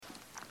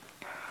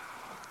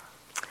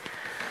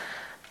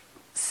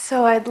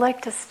So I'd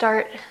like to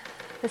start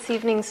this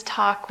evening's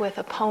talk with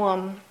a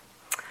poem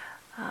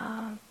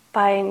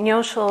by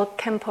Nyoshul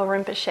Khenpo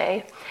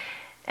Rinpoche.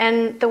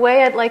 And the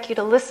way I'd like you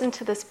to listen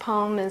to this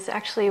poem is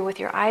actually with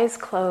your eyes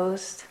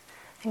closed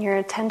and your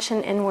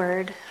attention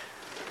inward.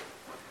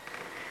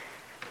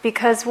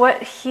 Because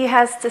what he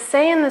has to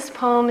say in this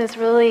poem is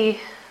really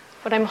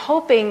what I'm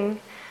hoping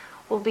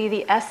will be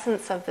the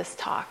essence of this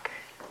talk.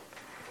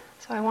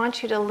 So I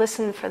want you to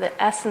listen for the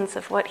essence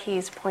of what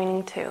he's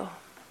pointing to.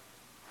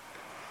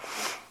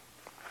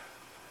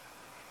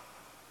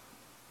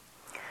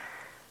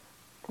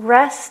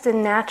 Rest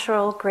in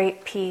natural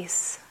great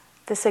peace,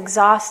 this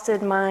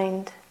exhausted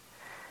mind,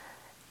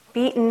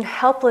 beaten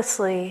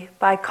helplessly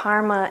by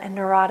karma and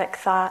neurotic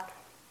thought,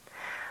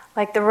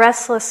 like the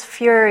restless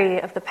fury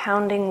of the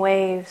pounding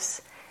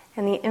waves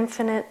in the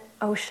infinite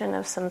ocean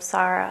of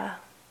samsara.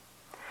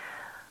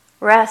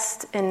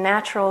 Rest in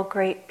natural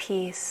great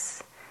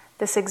peace,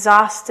 this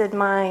exhausted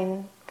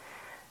mind,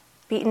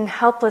 beaten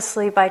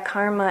helplessly by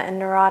karma and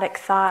neurotic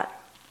thought,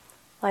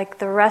 like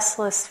the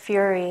restless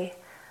fury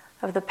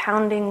of the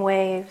pounding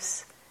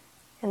waves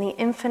in the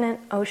infinite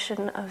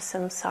ocean of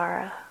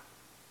samsara.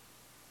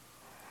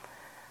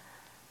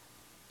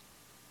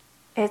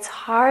 It's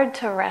hard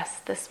to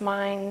rest this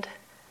mind.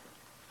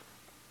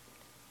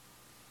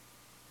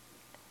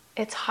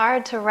 It's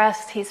hard to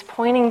rest. He's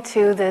pointing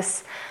to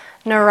this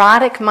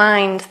neurotic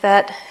mind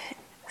that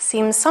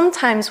seems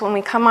sometimes when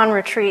we come on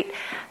retreat,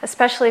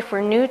 especially if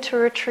we're new to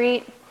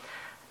retreat,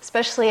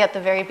 especially at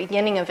the very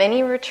beginning of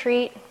any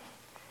retreat,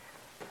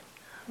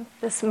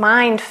 this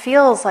mind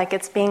feels like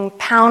it's being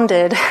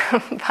pounded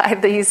by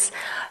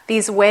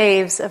these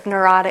waves of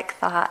neurotic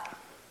thought.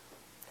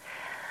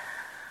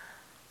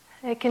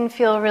 It can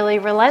feel really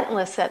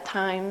relentless at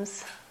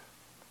times.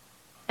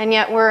 And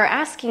yet we're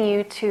asking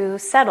you to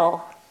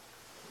settle,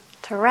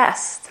 to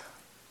rest.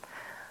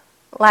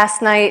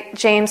 Last night,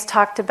 James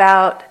talked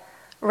about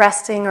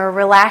resting or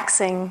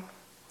relaxing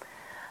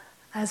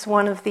as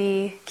one of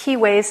the key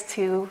ways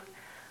to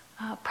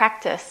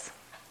practice.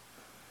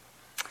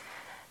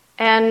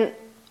 And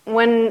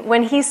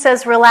when he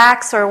says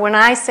relax, or when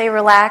I say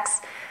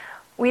relax,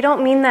 we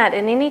don't mean that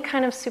in any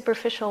kind of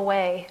superficial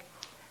way.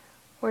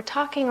 We're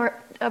talking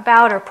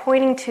about or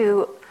pointing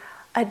to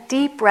a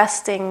deep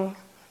resting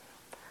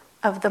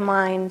of the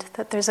mind,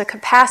 that there's a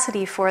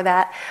capacity for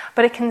that,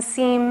 but it can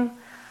seem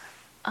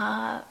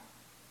the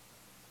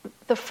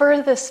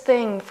furthest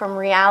thing from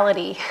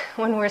reality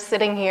when we're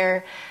sitting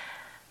here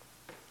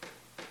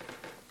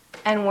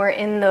and we're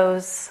in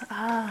those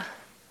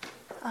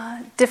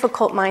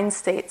difficult mind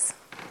states.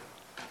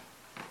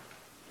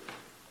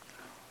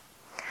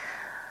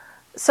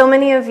 So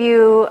many of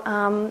you,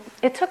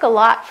 it took a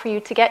lot for you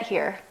to get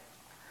here.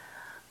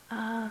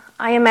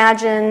 I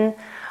imagine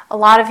a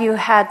lot of you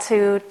had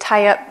to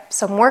tie up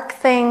some work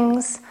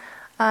things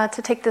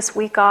to take this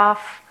week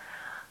off.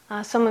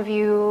 Some of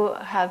you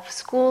have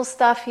school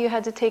stuff you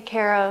had to take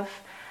care of.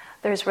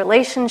 There's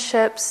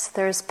relationships,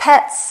 there's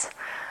pets.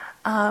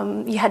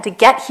 You had to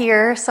get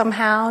here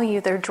somehow. You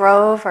either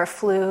drove or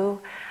flew.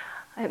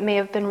 It may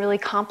have been really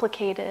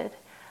complicated.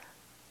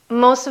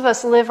 Most of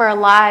us live our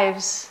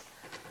lives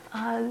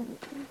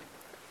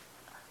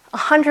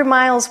 100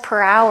 miles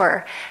per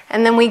hour,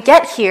 and then we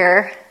get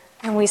here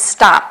and we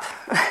stop.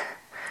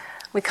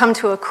 We come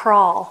to a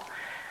crawl.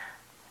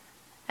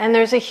 And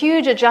there's a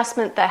huge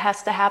adjustment that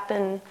has to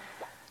happen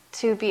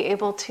to be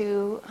able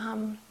to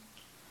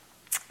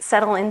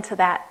settle into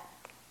that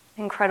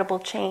incredible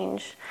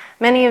change.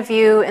 Many of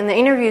you in the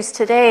interviews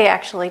today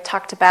actually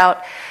talked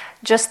about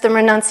just the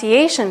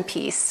renunciation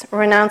piece,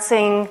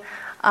 renouncing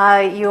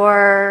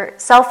your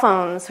cell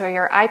phones or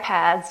your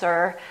iPads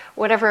or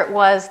whatever it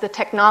was, the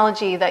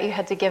technology that you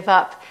had to give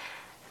up,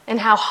 and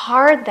how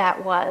hard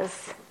that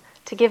was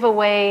to give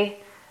away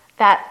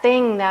that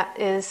thing that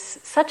is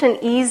such an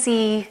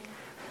easy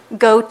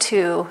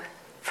go-to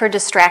for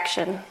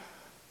distraction.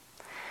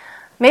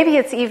 Maybe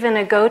it's even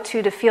a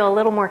go-to to feel a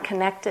little more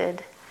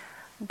connected,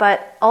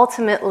 but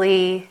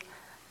ultimately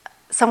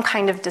some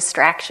kind of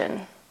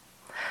distraction.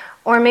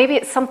 Or maybe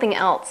it's something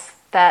else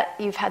that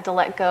you've had to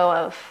let go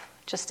of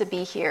just to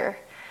be here.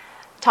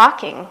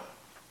 Talking.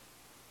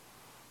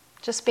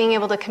 Just being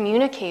able to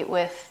communicate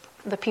with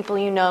the people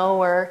you know,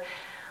 or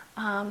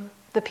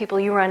the people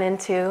you run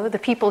into, the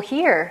people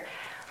here.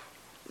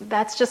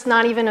 That's just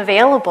not even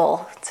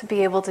available to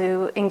be able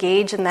to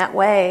engage in that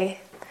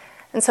way.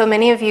 And so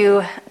many of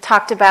you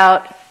talked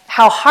about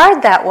how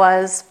hard that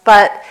was,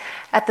 but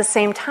at the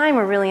same time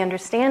are really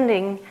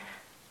understanding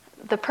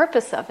the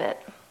purpose of it.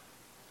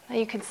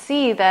 You could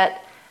see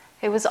that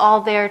it was all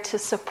there to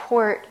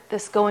support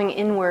this going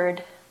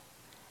inward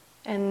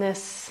and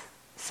this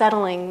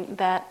settling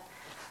that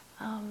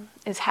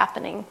is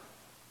happening.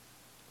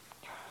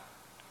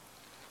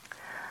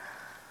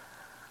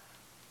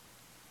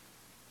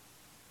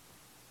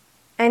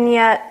 And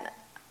yet,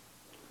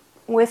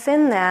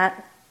 within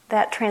that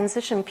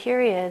transition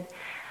period,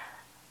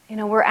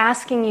 we're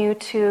asking you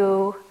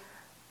to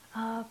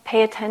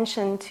pay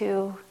attention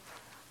to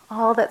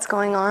all that's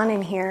going on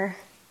in here.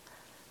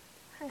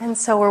 And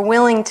so we're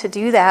willing to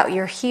do that.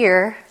 You're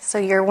here, so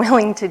you're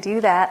willing to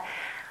do that.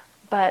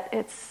 But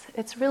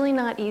it's really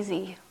not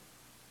easy.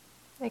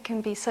 It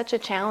can be such a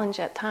challenge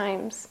at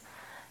times.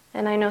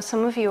 And I know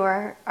some of you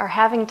are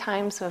having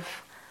times of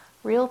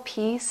real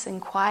peace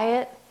and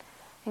quiet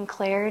and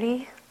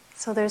clarity.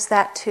 So there's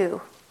that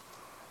too.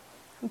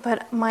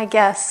 But my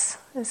guess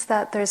is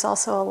that there's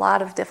also a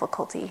lot of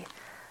difficulty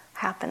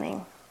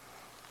happening.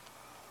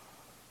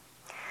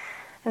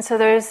 And so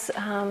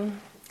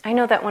I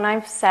know that when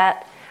I've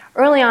sat,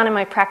 early on in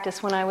my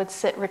practice, when I would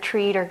sit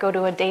retreat or go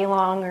to a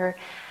day-long or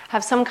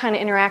have some kind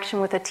of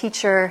interaction with a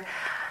teacher,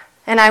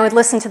 and I would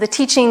listen to the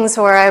teachings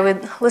or I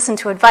would listen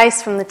to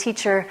advice from the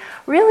teacher,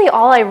 really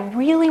all I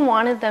really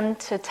wanted them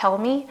to tell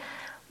me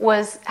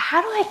was,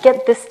 how do I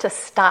get this to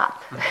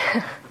stop?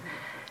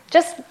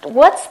 Just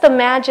what's the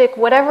magic?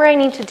 Whatever I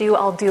need to do,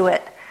 I'll do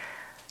it.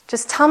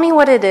 Just tell me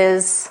what it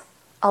is,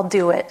 I'll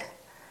do it.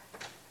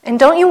 And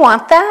don't you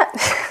want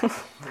that?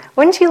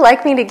 Wouldn't you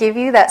like me to give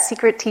you that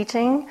secret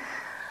teaching?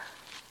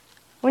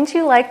 Wouldn't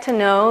you like to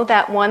know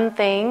that one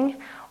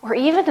thing, or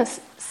even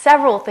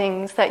several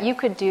things that you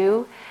could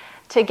do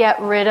to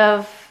get rid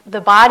of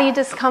the body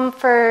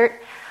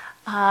discomfort,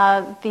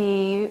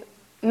 the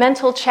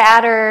mental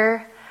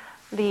chatter,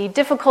 the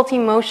difficult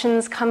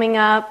emotions coming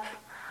up,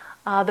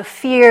 the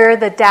fear,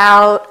 the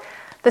doubt,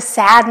 the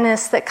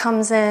sadness that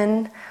comes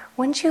in?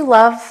 Wouldn't you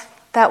love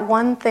that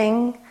one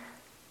thing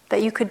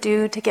that you could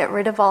do to get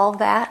rid of all of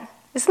that?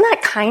 Isn't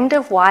that kind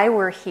of why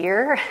we're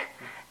here,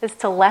 is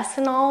to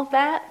lessen all of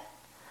that?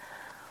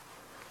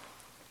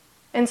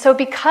 And so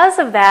because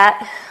of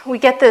that, we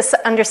get this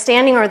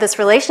understanding or this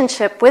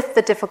relationship with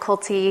the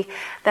difficulty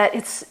that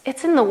it's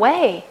in the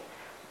way.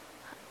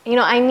 You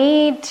know, I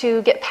need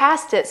to get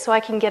past it so I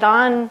can get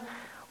on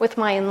with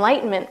my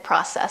enlightenment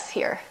process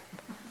here.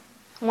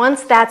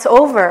 Once that's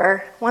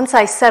over, once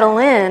I settle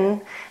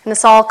in and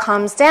this all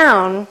calms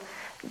down,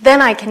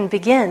 then I can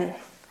begin.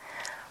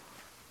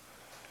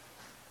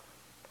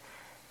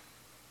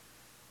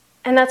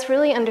 And that's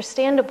really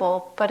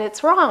understandable, but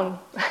it's wrong.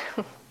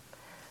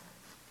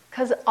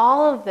 Because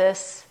all of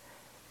this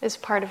is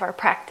part of our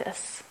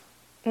practice.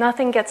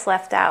 Nothing gets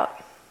left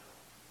out.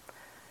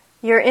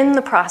 You're in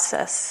the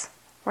process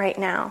right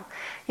now.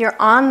 You're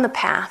on the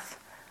path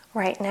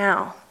right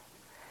now.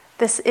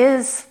 This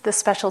is the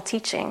special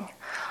teaching.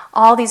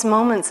 All these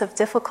moments of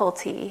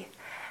difficulty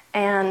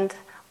and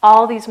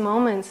all these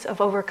moments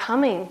of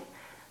overcoming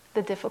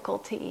the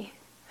difficulty.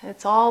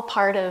 It's all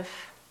part of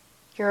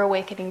your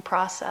awakening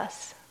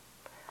process.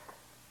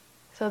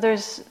 So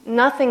there's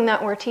nothing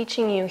that we're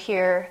teaching you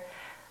here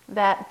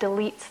that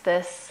deletes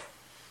this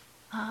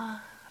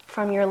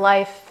from your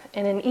life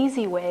in an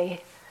easy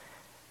way.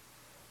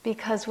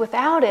 Because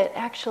without it,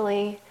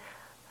 actually,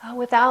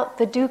 without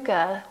the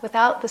dukkha,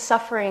 without the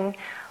suffering,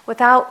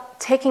 without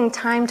taking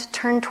time to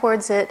turn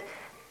towards it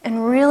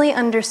and really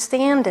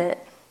understand it,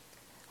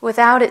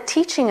 without it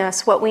teaching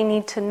us what we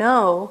need to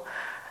know,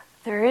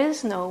 there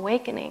is no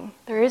awakening.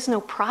 There is no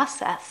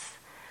process.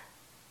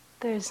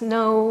 There is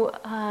no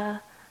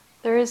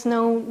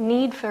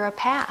need for a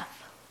path.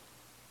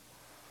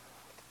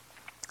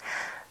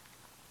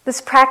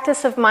 This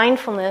practice of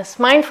mindfulness,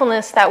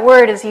 that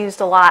word is used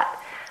a lot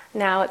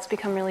now. It's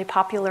become really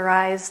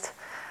popularized.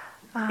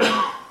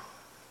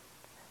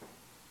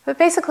 But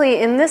basically,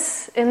 in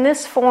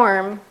this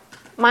form,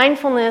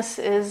 mindfulness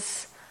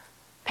is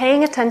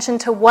paying attention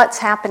to what's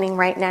happening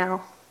right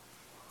now.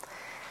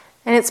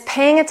 And it's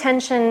paying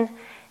attention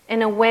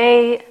in a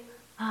way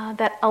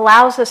that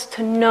allows us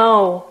to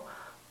know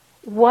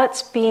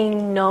what's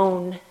being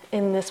known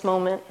in this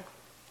moment.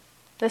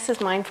 This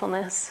is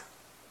mindfulness.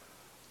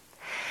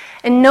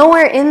 And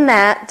nowhere in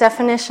that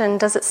definition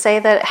does it say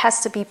that it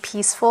has to be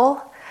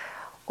peaceful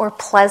or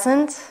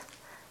pleasant,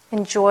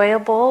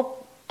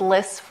 enjoyable,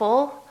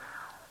 blissful,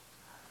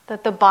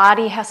 that the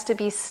body has to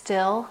be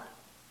still,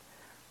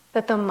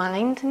 that the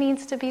mind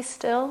needs to be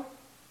still.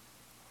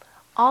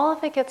 All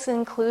of it gets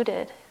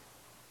included.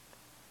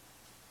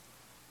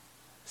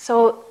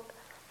 So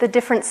the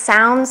different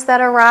sounds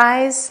that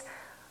arise,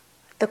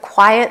 the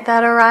quiet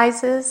that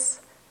arises,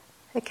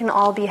 it can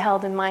all be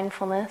held in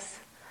mindfulness.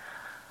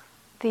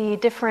 The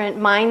different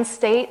mind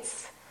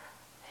states,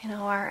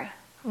 are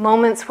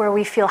moments where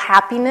we feel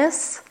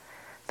happiness,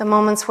 the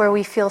moments where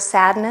we feel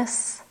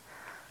sadness,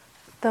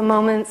 the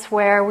moments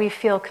where we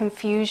feel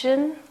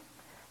confusion,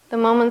 the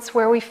moments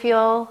where we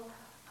feel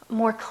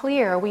more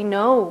clear, we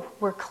know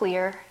we're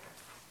clear.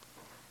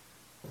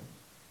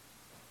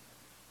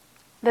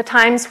 The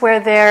times where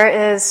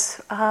there is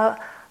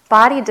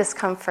body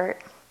discomfort,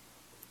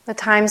 the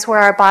times where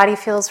our body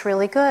feels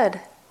really good.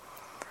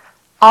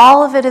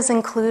 All of it is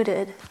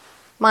included.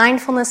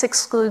 Mindfulness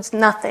excludes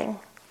nothing.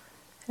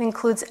 It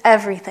includes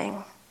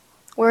everything.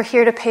 We're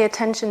here to pay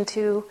attention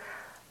to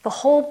the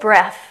whole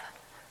breadth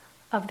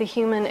of the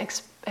human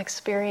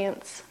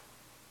experience.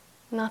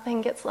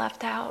 Nothing gets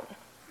left out.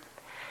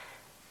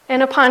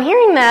 And upon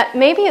hearing that,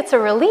 maybe it's a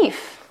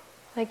relief.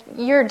 Like,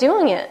 you're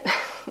doing it.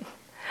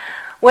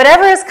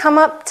 Whatever has come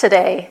up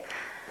today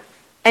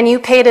and you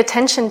paid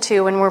attention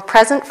to and were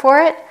present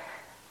for it,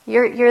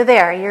 You're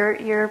there.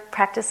 You're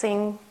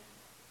practicing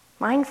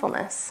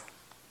mindfulness,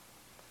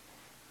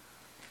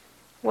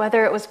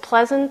 whether it was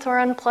pleasant or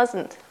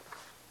unpleasant.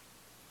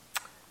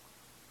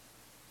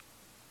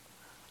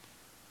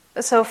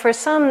 So for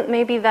some,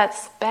 maybe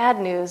that's bad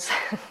news.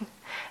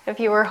 If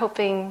you were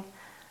hoping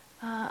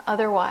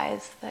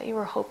otherwise, that you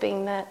were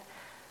hoping that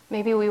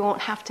maybe we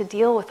won't have to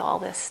deal with all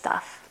this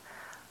stuff,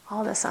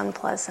 all this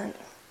unpleasant.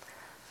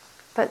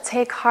 But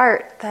take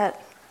heart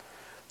that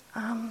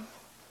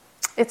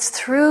it's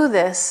through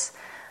this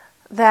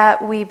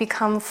that we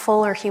become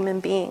fuller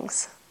human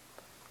beings.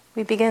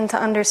 We begin to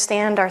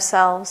understand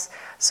ourselves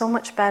so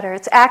much better.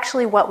 It's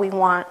actually what we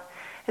want.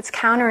 It's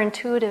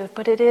counterintuitive,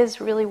 but it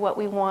is really what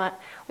we want.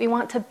 We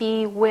want to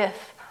be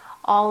with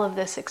all of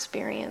this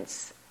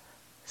experience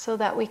so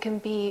that we can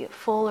be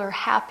fuller,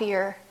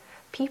 happier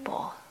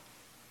people.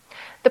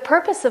 The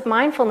purpose of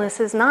mindfulness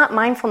is not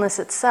mindfulness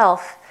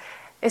itself.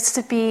 It's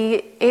to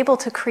be able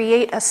to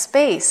create a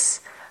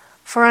space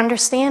for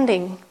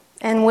understanding.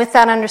 And with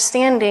that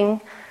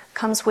understanding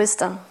comes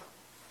wisdom.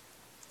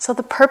 So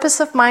the purpose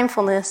of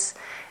mindfulness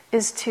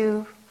is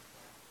to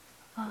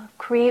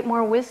create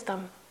more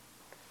wisdom,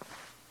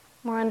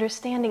 more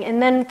understanding.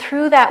 And then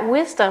through that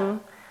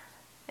wisdom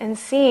and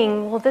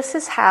seeing, well, this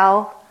is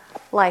how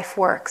life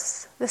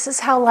works. This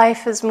is how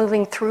life is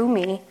moving through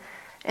me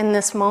in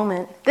this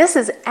moment. This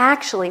is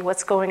actually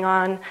what's going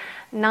on,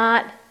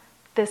 not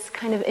this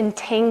kind of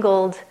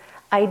entangled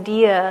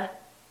idea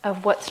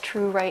of what's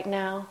true right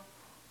now.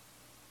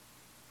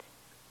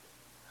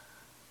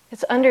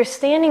 It's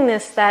understanding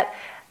this that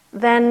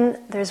then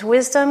there's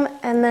wisdom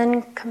and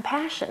then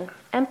compassion,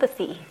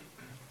 empathy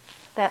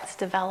that's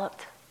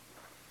developed.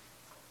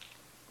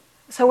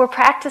 So we're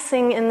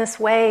practicing in this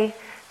way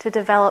to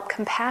develop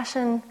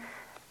compassion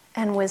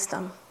and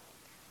wisdom.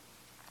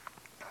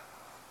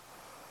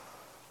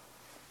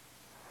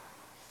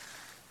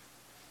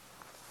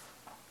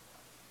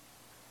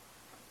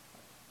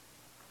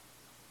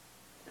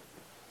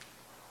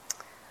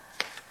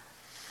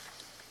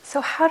 So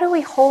how do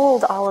we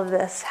hold all of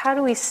this? How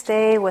do we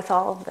stay with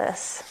all of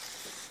this?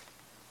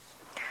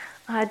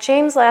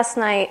 James last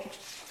night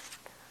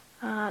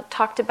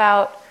talked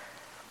about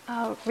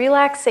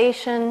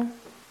relaxation,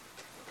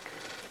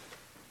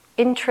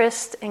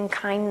 interest, and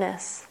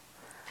kindness.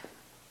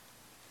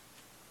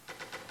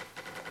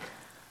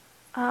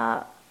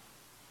 I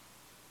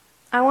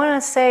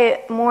want to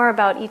say more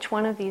about each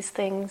one of these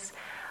things,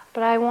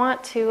 but I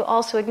want to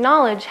also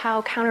acknowledge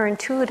how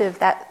counterintuitive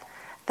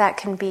that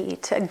can be,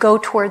 to go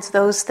towards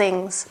those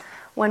things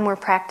when we're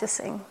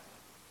practicing.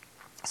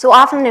 So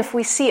often if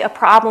we see a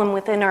problem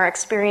within our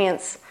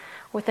experience,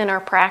 within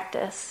our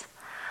practice,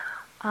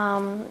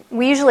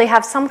 we usually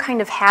have some kind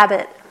of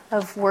habit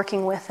of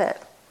working with it.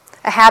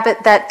 A habit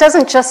that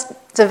doesn't just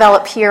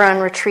develop here on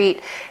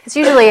retreat. It's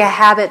usually a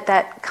habit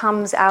that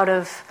comes out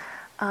of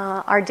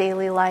our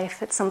daily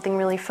life. It's something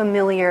really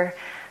familiar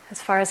as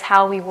far as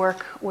how we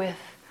work with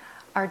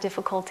our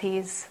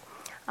difficulties.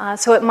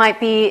 So it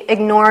might be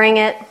ignoring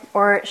it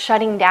or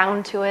shutting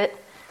down to it,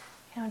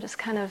 just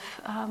kind of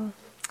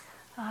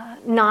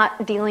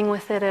not dealing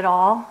with it at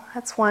all.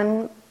 That's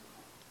one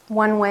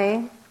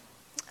way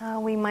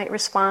we might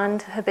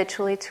respond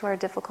habitually to our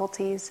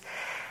difficulties.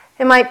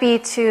 It might be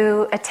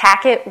to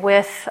attack it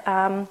with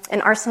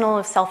an arsenal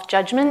of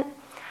self-judgment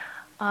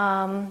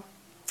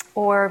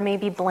or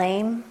maybe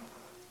blame.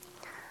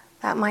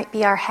 That might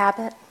be our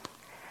habit.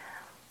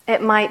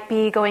 It might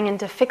be going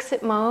into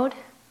fix-it mode.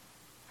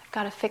 I've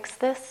got to fix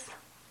this.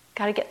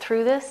 Got to get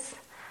through this.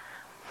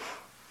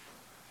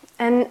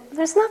 And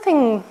there's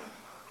nothing,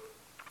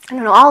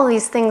 all of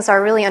these things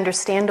are really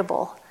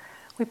understandable.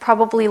 We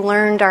probably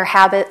learned our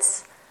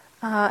habits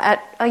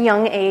at a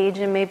young age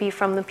and maybe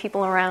from the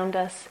people around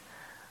us.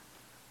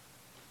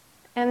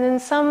 And in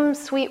some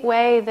sweet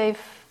way,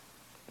 they've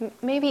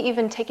maybe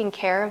even taken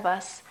care of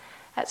us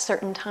at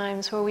certain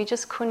times where we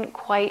just couldn't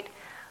quite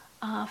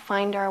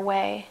find our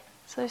way.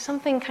 So there's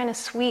something kind of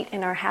sweet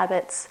in our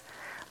habits,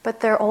 but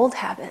they're old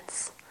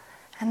habits,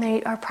 and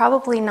they are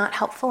probably not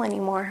helpful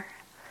anymore.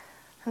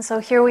 And so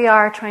here we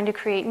are trying to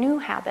create new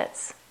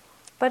habits,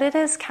 but it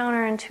is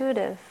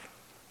counterintuitive.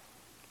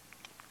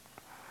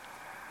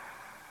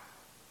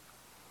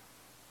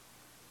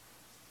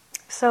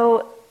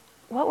 So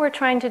what we're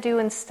trying to do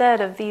instead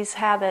of these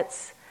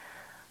habits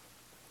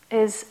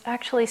is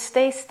actually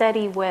stay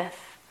steady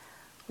with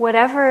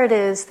whatever it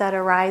is that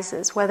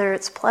arises, whether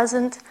it's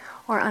pleasant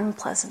or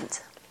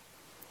unpleasant.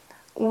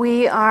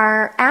 We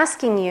are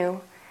asking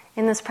you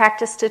in this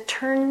practice to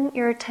turn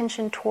your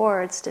attention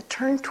towards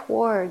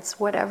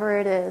whatever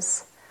it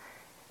is,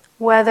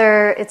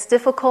 whether it's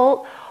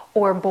difficult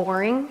or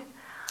boring,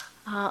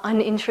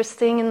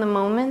 uninteresting in the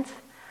moment,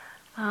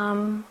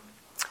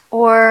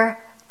 or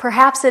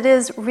perhaps it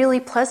is really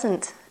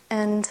pleasant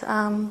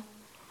and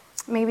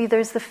maybe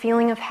there's the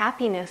feeling of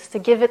happiness, to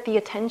give it the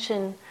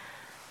attention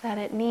that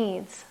it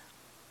needs.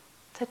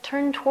 To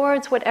turn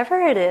towards whatever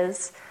it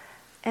is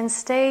and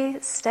stay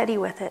steady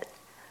with it.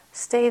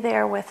 Stay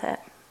there with it.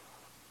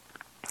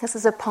 This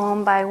is a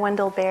poem by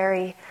Wendell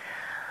Berry.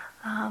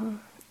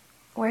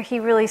 where he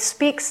really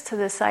speaks to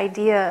this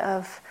idea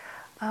of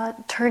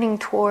turning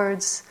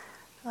towards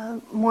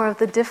more of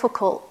the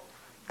difficult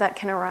that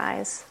can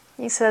arise.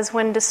 He says,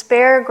 "When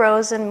despair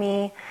grows in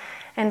me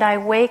and I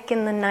wake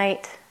in the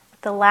night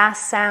at the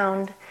last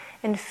sound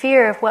in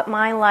fear of what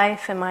my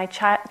life and my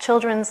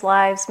children's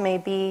lives may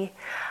be,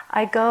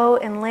 I go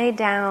and lay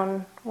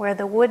down where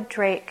the wood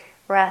drake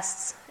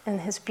rests in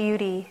his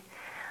beauty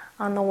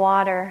on the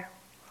water,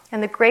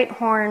 and the great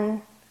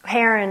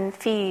heron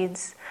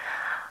feeds.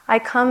 I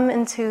come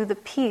into the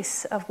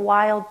peace of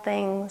wild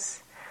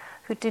things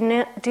who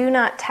do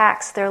not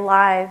tax their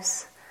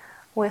lives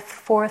with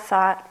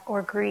forethought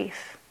or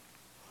grief.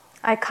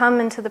 I come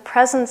into the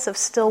presence of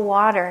still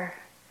water,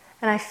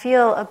 and I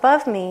feel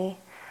above me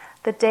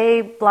the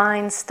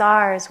day-blind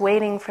stars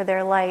waiting for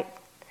their light.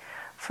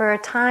 For a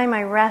time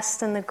I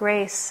rest in the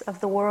grace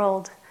of the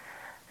world,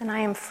 and I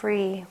am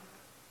free."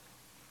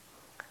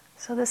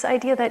 So this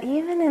idea that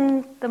even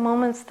in the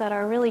moments that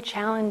are really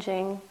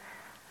challenging,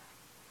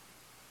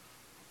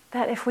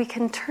 that if we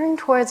can turn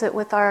towards it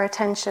with our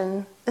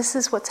attention, this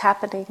is what's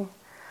happening.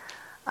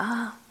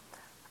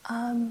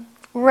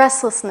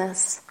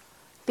 Restlessness,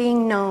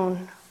 being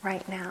known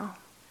right now.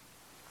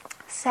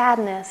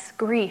 Sadness,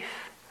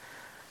 grief,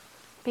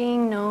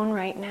 being known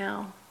right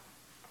now.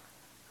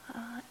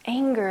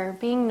 Anger,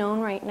 being known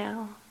right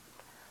now.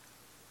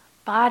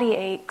 Body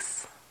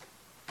aches,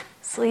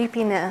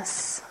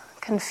 sleepiness,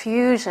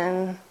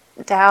 confusion,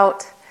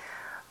 doubt,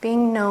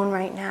 being known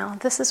right now.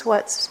 This is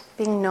what's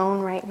being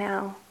known right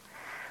now.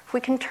 If we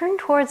can turn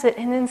towards it,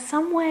 and in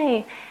some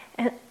way,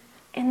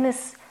 in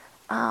this,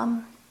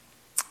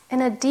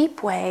 in a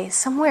deep way,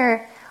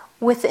 somewhere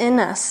within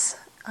us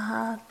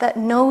that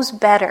knows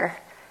better,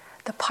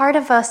 the part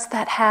of us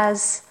that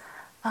has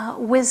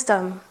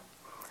wisdom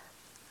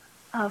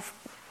of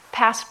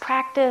past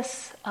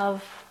practice,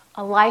 of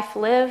a life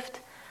lived,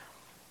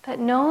 that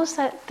knows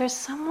that there's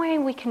some way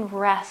we can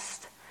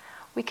rest,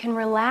 we can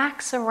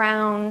relax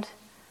around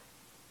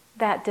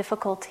that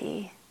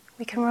difficulty,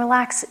 we can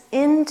relax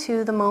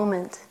into the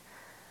moment,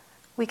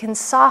 we can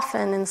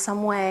soften in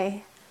some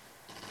way.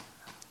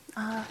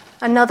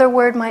 Another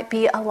word might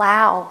be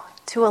allow,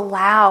 to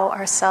allow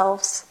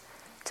ourselves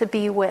to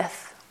be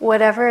with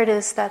whatever it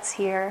is that's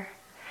here.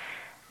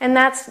 And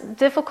that's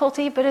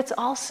difficulty, but it's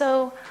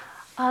also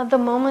the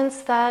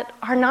moments that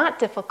are not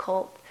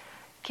difficult.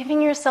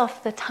 Giving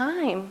yourself the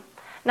time,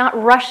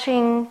 not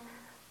rushing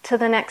to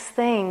the next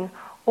thing,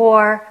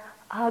 or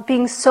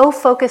being so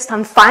focused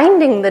on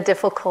finding the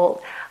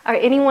difficult. Are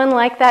anyone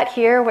like that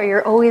here, where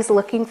you're always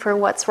looking for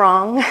what's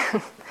wrong?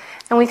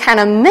 And we kind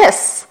of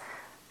miss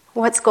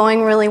what's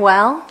going really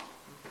well?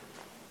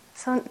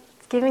 So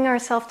giving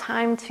ourselves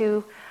time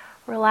to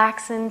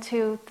relax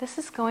into, this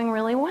is going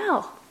really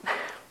well.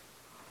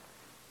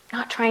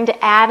 Not trying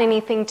to add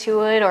anything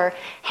to it or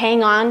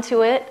hang on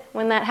to it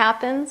when that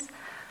happens,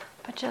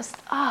 but just,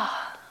 wow,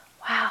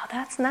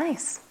 that's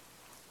nice.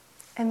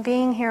 And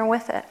being here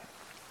with it,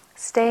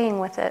 staying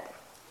with it.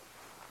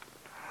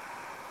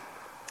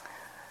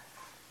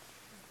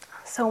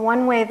 So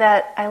one way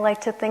that I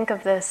like to think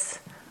of this,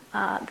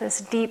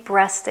 this deep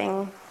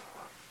resting,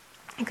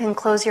 you can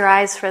close your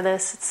eyes for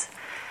this. It's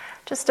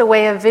just a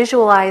way of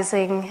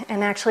visualizing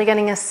and actually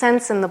getting a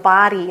sense in the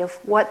body of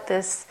what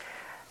this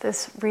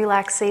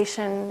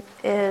relaxation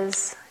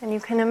is. And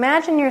you can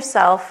imagine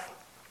yourself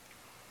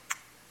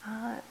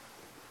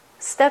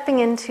stepping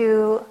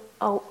into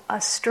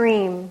a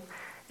stream.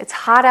 It's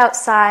hot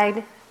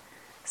outside,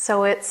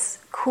 so it's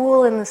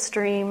cool in the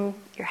stream.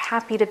 You're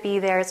happy to be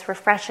there. It's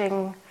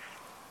refreshing.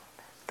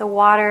 The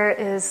water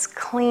is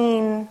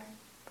clean.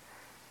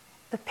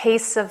 The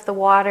pace of the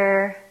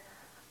water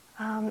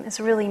is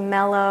really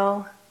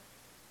mellow.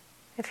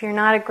 If you're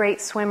not a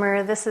great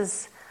swimmer, this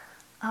is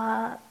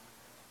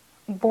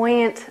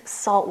buoyant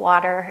salt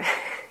water.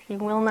 You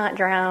will not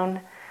drown.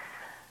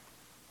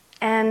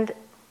 And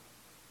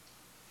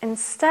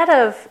instead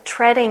of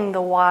treading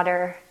the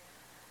water,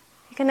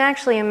 you can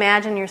actually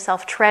imagine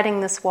yourself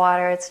treading this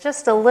water. It's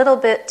just a little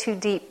bit too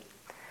deep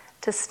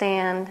to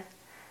stand.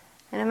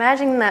 And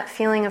imagine that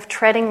feeling of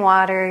treading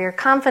water. You're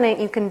confident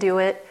you can do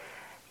it.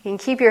 You can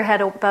keep your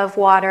head above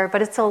water,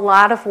 but it's a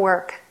lot of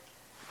work.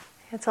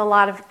 It's a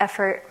lot of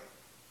effort.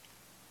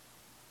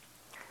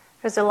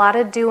 There's a lot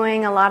of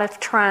doing, a lot of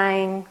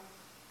trying.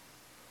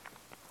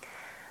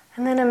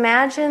 And then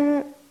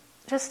imagine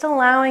just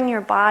allowing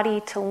your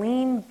body to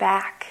lean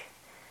back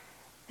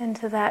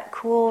into that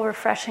cool,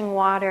 refreshing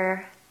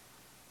water.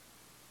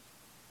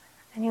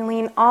 And you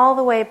lean all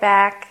the way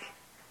back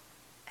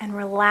and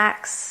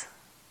relax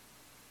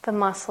the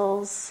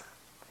muscles,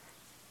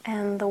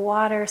 and the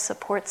water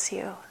supports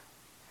you.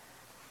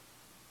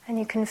 And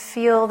you can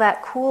feel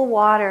that cool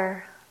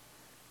water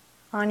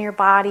on your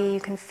body. You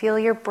can feel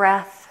your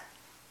breath.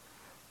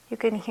 You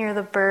can hear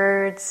the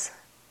birds.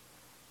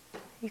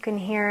 You can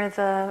hear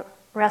the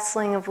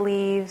rustling of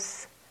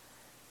leaves.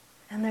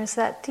 And there's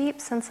that deep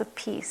sense of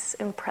peace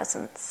and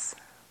presence.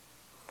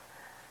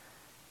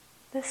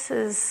 This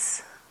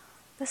is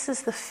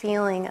the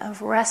feeling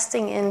of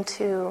resting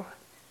into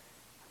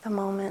the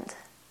moment.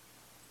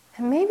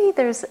 And maybe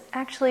there's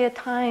actually a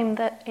time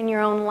that in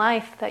your own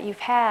life that you've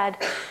had,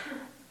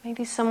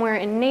 maybe somewhere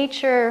in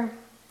nature,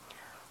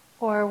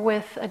 or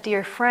with a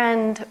dear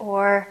friend,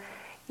 or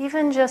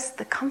even just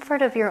the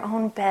comfort of your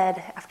own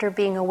bed after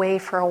being away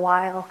for a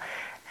while.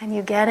 And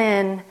you get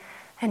in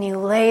and you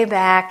lay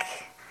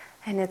back,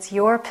 and it's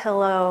your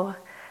pillow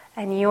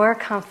and your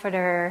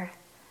comforter,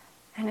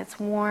 and it's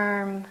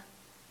warm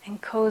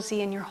and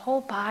cozy, and your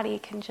whole body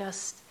can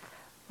just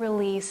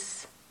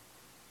release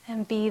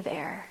and be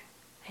there.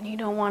 And you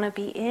don't want to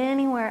be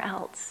anywhere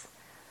else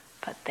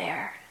but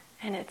there.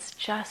 And it's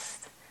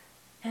just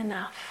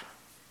enough.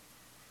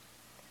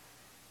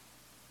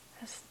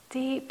 This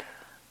deep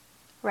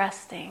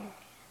resting.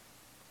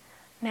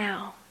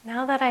 Now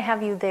that I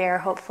have you there,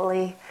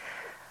 hopefully,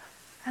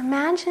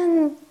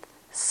 imagine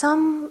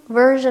some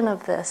version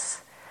of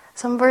this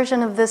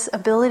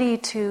ability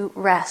to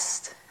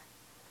rest.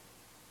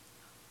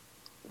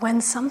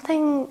 When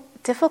something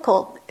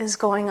difficult is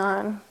going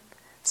on,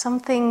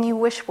 something you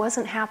wish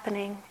wasn't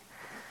happening,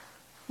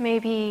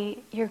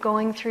 maybe you're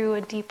going through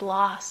a deep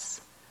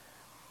loss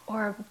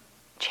or a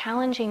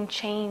challenging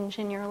change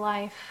in your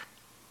life,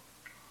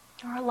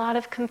 or a lot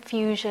of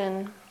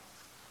confusion.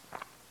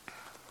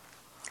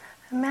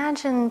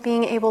 Imagine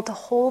being able to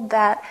hold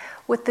that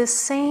with this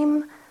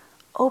same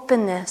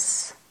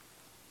openness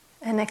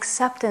and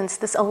acceptance,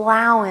 this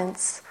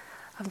allowance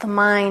of the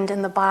mind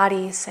and the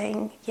body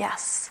saying,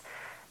 yes,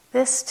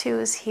 this too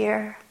is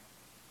here,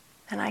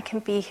 and I can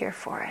be here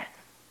for it.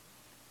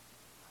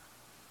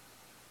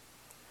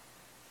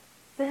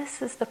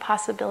 This is the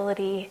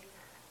possibility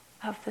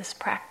of this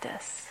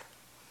practice.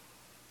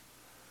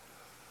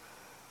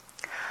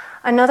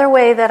 Another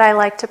way that I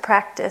like to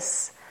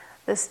practice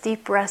this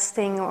deep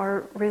resting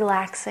or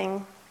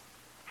relaxing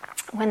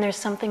when there's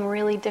something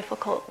really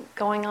difficult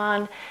going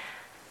on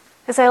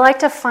is I like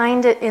to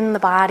find it in the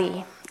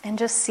body and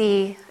just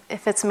see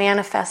if it's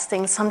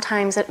manifesting.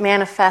 Sometimes it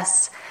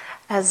manifests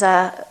as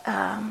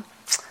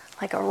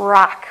like a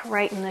rock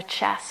right in the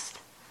chest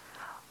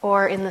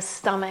or in the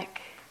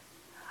stomach,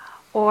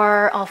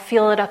 or I'll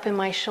feel it up in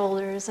my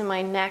shoulders and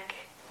my neck.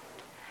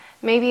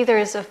 Maybe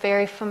there's a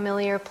very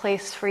familiar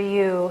place for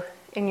you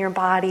in your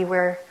body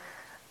where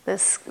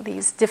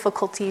these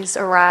difficulties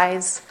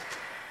arise.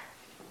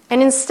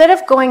 And instead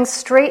of going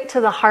straight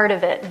to the heart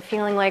of it and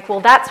feeling like,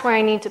 well, that's where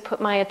I need to put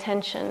my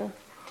attention,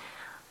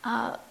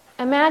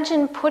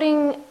 imagine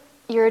putting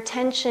your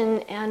attention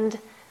and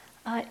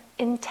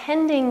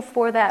intending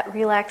for that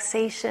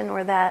relaxation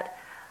or that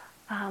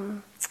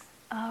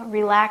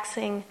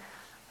relaxing.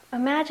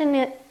 Imagine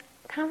it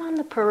kind of on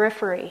the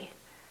periphery,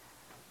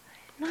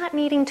 not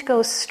needing to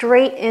go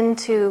straight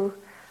into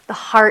the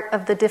heart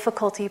of the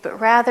difficulty, but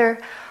rather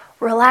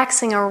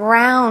relaxing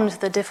around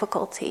the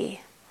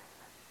difficulty,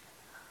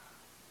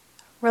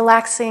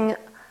 relaxing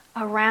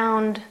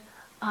around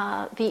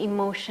the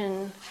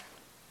emotion,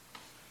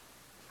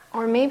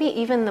 or maybe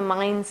even the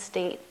mind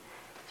state,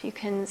 if you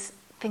can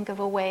think of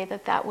a way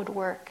that would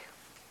work.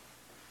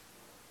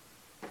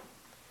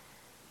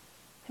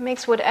 It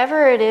makes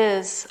whatever it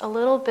is a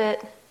little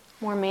bit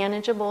more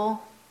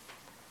manageable.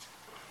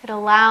 It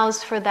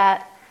allows for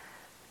that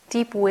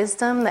deep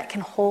wisdom that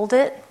can hold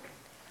it,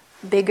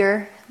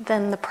 bigger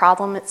than the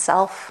problem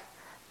itself,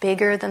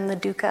 bigger than the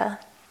dukkha.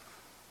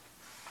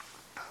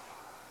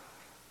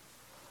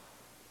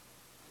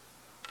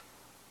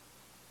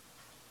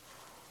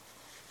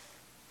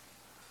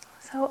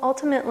 So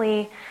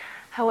ultimately,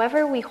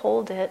 however we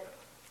hold it,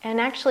 and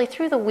actually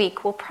through the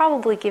week, we'll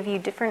probably give you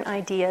different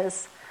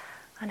ideas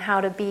on how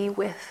to be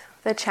with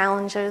the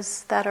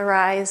challenges that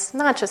arise,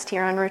 not just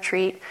here on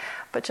retreat,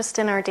 but just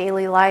in our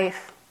daily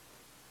life.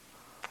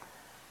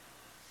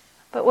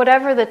 But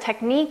whatever the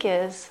technique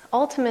is,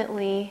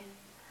 ultimately,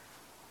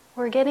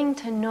 we're getting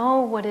to know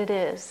what it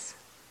is.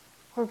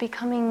 We're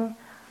becoming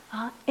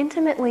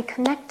intimately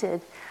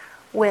connected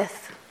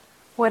with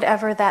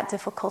whatever that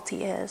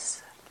difficulty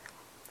is.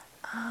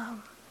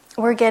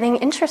 We're getting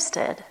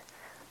interested.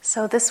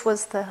 So this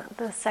was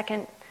the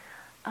second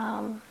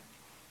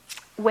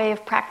way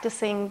of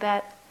practicing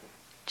that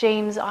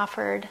James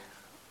offered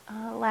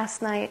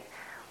last night.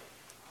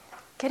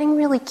 Getting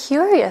really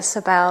curious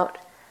about,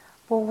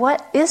 well,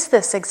 what is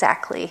this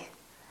exactly?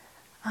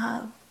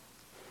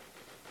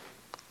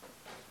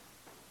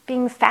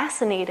 Being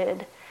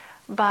fascinated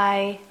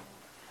by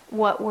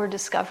what we're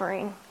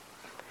discovering.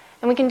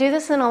 And we can do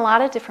this in a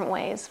lot of different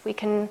ways. We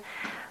can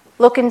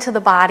look into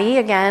the body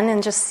again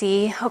and just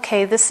see,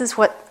 okay, this is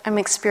what I'm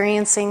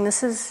experiencing.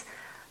 This is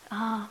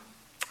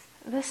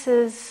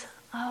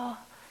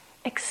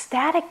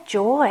ecstatic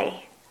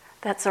joy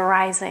that's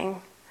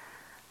arising.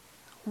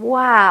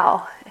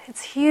 Wow,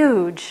 it's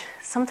huge.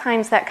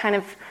 Sometimes that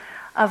kind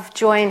of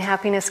joy and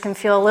happiness can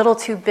feel a little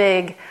too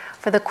big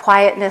for the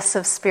quietness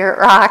of Spirit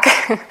Rock,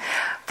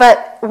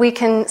 but we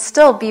can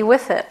still be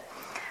with it.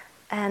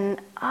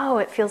 And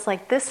it feels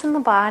like this in the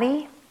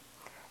body.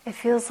 It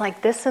feels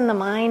like this in the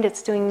mind.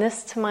 It's doing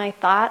this to my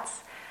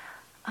thoughts.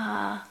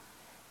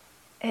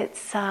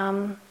 It's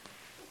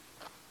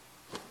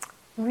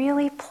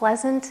really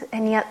pleasant,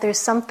 and yet there's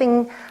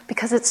something,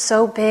 because it's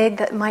so big,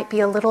 that might be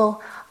a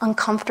little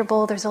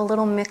uncomfortable. There's a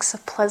little mix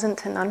of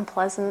pleasant and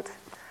unpleasant.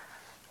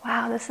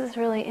 Wow, this is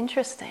really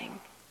interesting.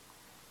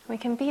 We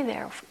can be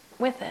there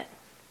with it.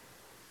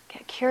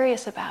 Get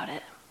curious about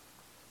it.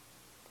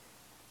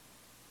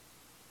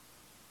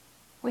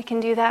 We can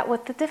do that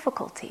with the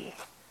difficulty.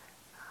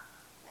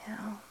 You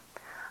know,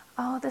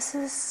 oh, this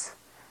is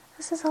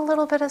a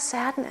little bit of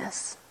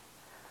sadness.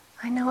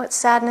 I know it's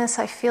sadness.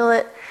 I feel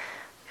it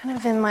kind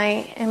of in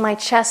my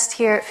chest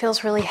here. It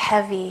feels really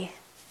heavy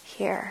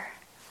here.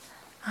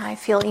 I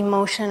feel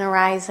emotion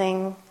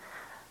arising.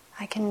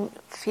 I can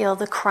feel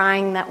the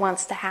crying that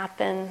wants to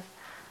happen.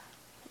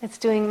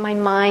 My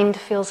mind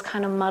feels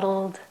kind of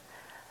muddled.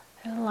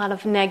 There's a lot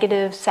of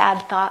negative,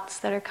 sad thoughts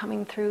that are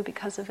coming through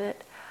because of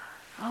it.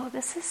 Oh,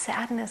 this is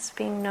sadness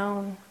being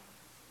known.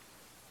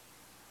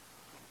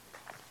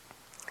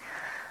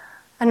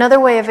 Another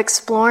way of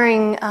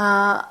exploring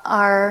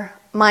our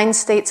mind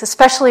states,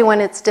 especially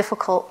when it's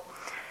difficult,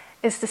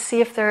 is to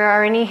see if there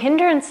are any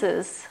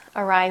hindrances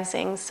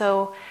arising.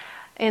 So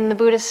in the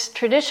Buddhist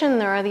tradition,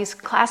 there are these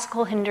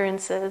classical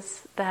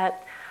hindrances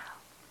that,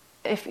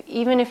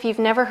 even if you've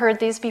never heard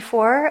these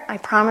before, I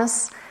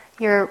promise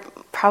you're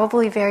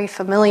probably very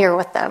familiar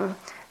with them,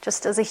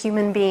 just as a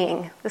human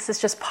being. This is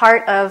just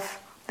part of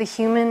the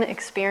human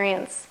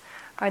experience,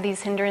 are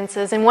these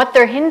hindrances. And what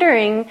they're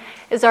hindering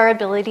is our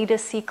ability to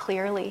see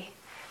clearly.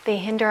 They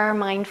hinder our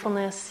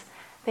mindfulness.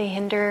 They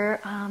hinder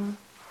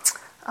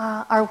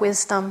our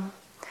wisdom.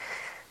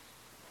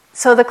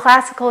 So the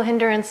classical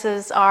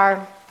hindrances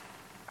are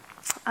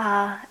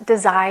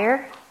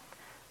desire.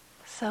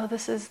 So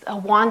this is a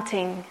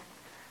wanting.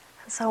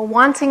 So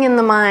wanting in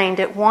the mind,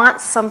 it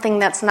wants something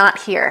that's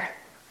not here,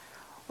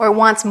 or it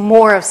wants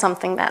more of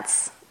something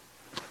that's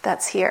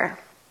here.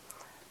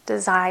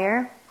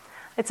 Desire.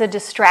 It's a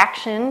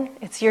distraction.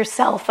 It's your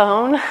cell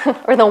phone,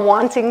 or the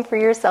wanting for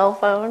your cell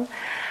phone.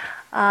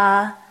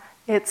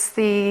 It's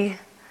the,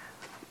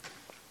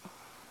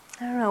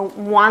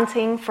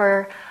 wanting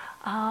for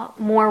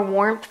more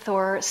warmth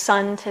or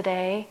sun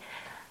today.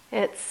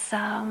 It's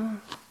a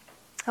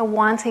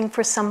wanting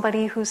for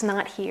somebody who's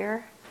not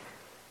here.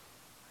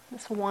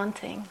 It's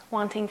wanting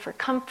for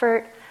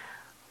comfort,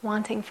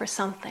 wanting for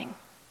something.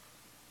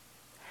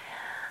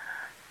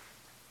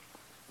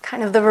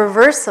 Kind of the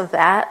reverse of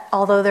that,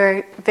 although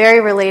they're very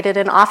related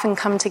and often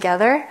come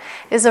together,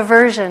 is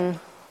aversion.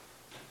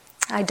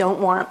 I don't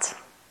want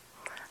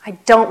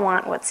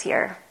what's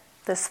here.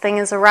 This thing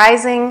is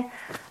arising.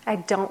 I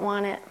don't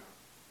want it.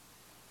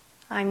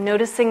 I'm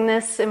noticing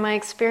this in my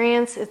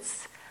experience.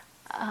 It's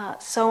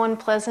so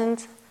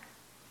unpleasant.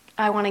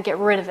 I want to get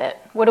rid of it.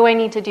 What do I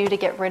need to do to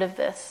get rid of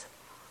this?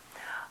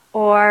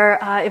 Or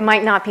it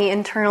might not be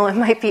internal, it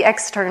might be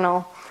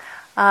external.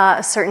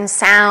 A certain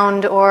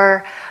sound,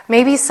 or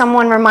maybe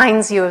someone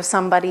reminds you of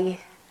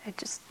somebody.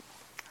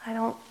 I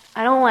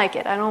don't like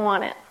it. I don't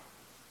want it.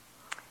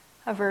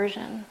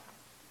 Aversion.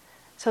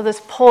 So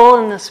this pull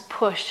and this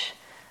push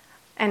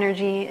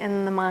energy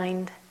in the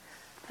mind,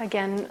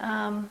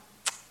 again,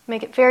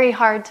 make it very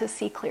hard to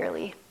see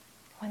clearly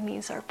when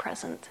these are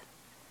present.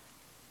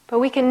 But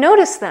we can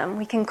notice them.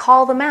 We can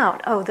call them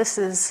out. Oh, this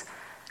is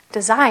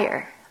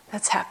desire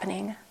that's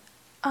happening.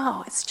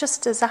 Oh, it's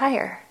just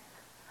desire.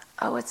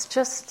 Oh, it's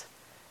just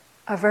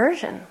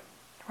aversion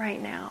right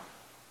now.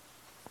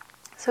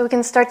 So we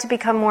can start to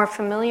become more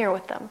familiar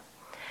with them.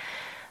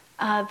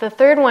 The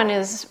third one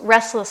is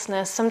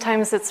restlessness.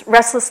 Sometimes it's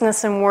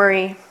restlessness and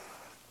worry.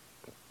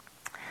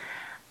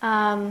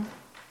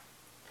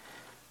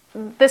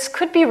 This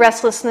could be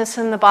restlessness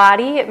in the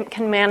body. It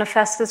can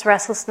manifest as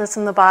restlessness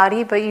in the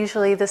body, but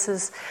usually this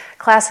is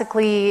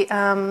classically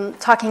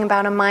talking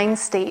about a mind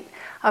state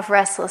of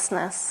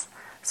restlessness.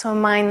 So a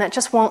mind that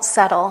just won't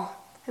settle.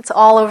 It's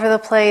all over the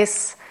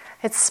place.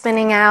 It's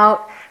spinning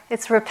out.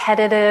 It's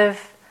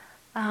repetitive.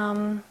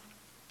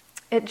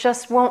 It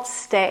just won't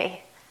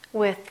stay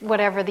with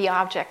whatever the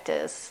object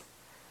is.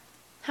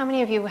 How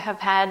many of you have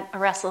had a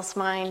restless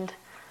mind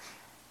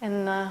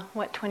in the,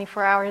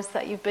 24 hours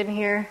that you've been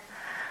here?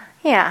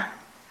 Yeah.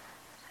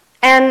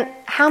 And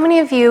how many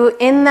of you,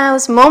 in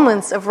those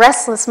moments of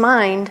restless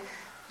mind,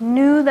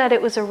 knew that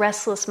it was a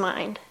restless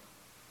mind?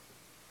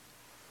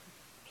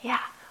 Yeah.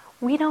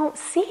 We don't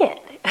see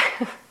it.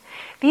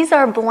 These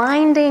are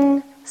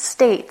blinding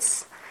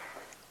states.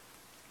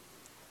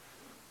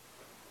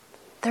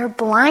 They're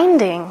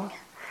blinding.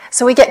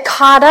 So we get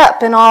caught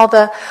up in all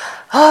the,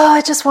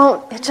 it just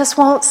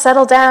won't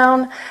settle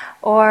down,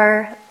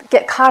 or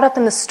get caught up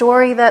in the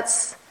story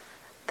that's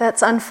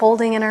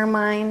unfolding in our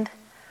mind.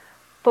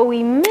 But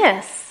we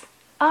miss,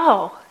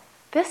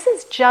 this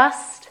is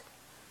just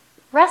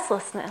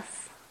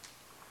restlessness.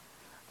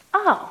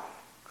 Oh,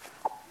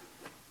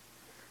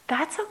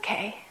 that's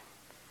okay.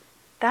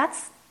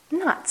 That's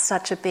not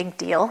such a big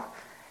deal.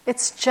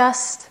 It's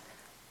just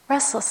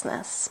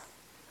restlessness.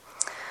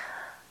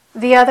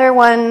 The other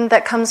one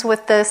that comes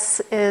with this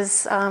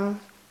is,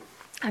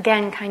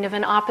 again, kind of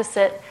an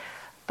opposite,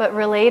 but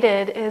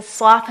related, is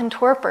sloth and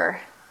torpor.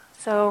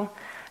 So,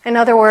 in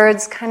other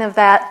words, kind of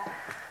that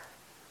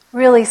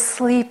really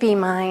sleepy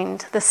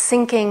mind, the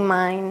sinking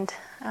mind.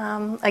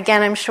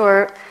 Again, I'm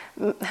sure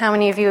how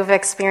many of you have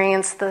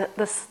experienced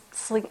the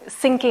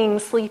sinking,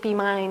 sleepy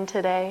mind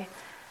today?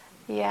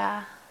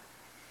 Yeah.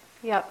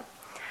 Yep.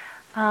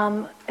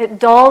 It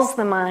dulls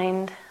the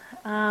mind.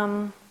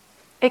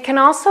 It can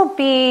also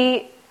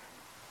be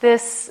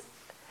this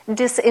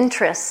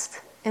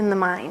disinterest in the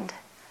mind.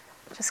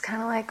 Just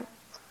kind of like,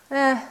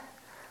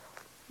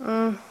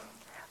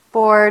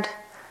 bored,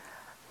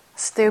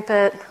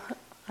 stupid,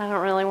 I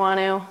don't really want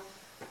to.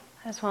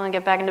 I just want to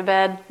get back into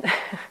bed.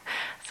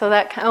 So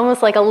that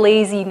almost like a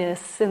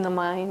laziness in the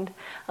mind,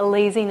 a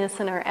laziness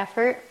in our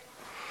effort.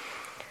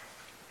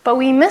 But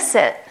we miss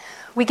it.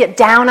 We get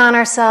down on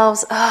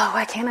ourselves. Oh,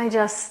 why can't I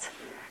just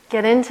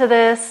get into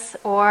this?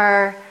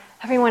 Or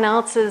everyone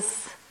else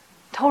is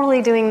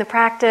totally doing the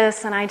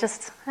practice and I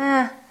just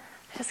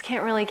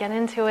can't really get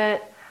into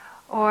it.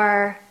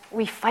 Or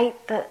we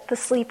fight the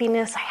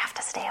sleepiness. I have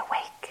to stay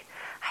awake.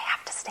 I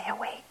have to stay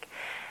awake.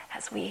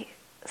 As we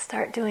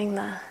start doing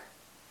the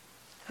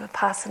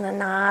Vipassana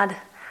nod,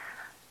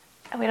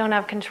 we don't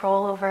have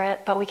control over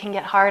it, but we can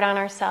get hard on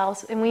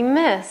ourselves. And we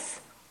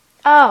miss,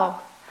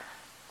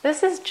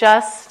 this is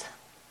just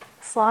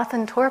sloth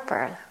and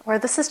torpor, or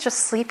this is just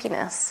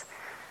sleepiness.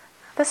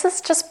 This is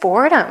just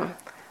boredom.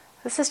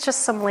 This is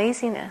just some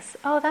laziness.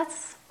 Oh,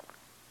 that's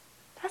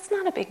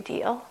not a big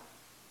deal.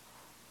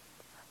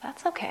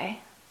 That's okay.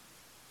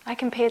 I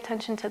can pay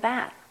attention to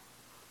that.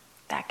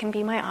 That can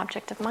be my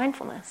object of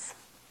mindfulness.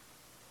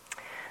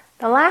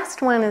 The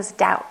last one is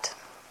doubt.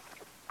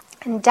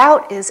 And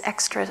doubt is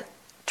extra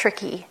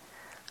tricky,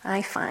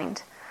 I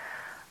find.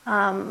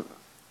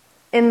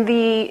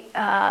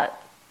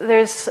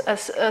 There's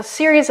a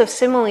series of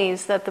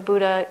similes that the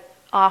Buddha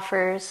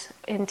offers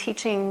in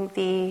teaching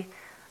the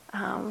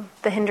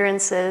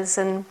hindrances,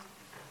 and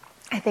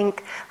I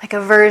think like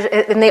a version,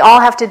 and they all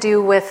have to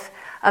do with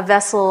a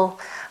vessel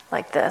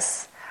like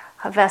this,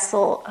 a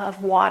vessel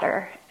of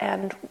water,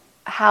 and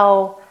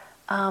how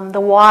the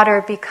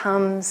water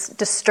becomes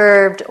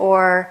disturbed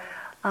or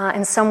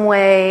in some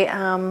way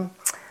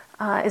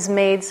is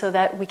made so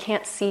that we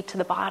can't see to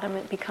the bottom.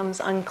 It becomes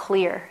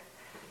unclear.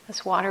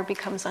 This water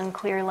becomes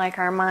unclear, like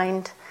our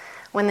mind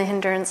when the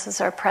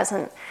hindrances are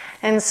present.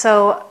 And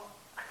so,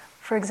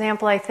 for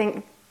example, I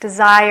think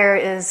desire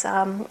is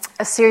a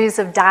series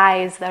of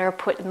dyes that are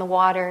put in the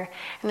water,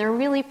 and they're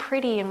really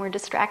pretty, and we're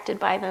distracted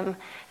by them,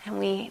 and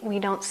we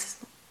don't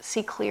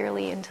see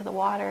clearly into the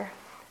water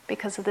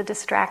because of the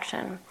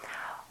distraction.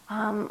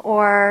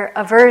 Or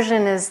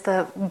aversion is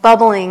the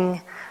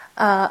bubbling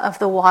of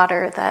the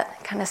water,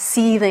 that kind of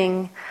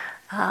seething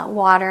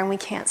water, and we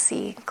can't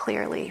see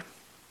clearly.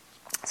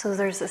 So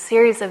there's a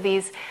series of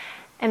these.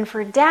 And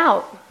for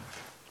doubt,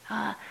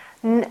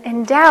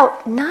 in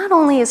doubt, not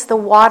only is the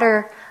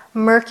water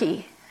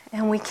murky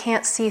and we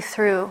can't see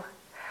through,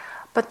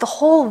 but the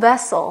whole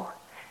vessel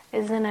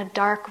is in a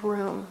dark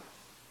room.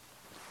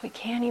 We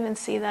can't even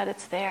see that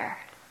it's there.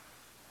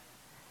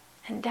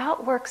 And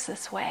doubt works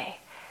this way.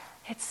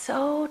 It's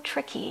so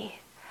tricky.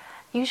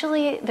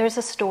 Usually there's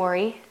a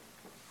story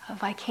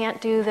of, I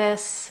can't do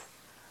this,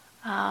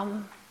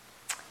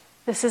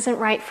 this isn't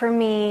right for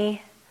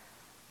me,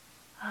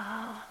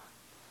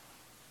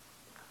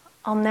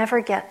 I'll never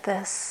get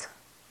this,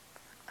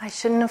 I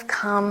shouldn't have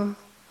come,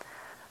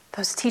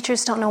 those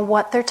teachers don't know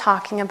what they're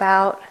talking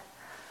about,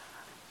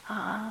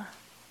 I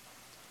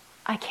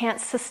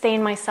can't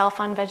sustain myself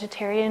on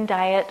vegetarian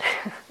diet,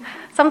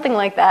 something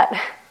like that.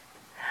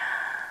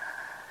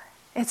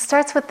 It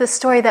starts with this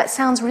story that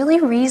sounds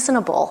really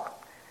reasonable.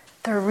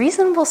 They're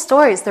reasonable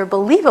stories, they're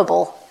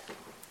believable,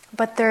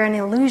 but they're an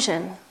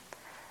illusion.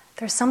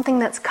 There's something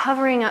that's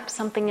covering up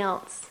something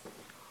else.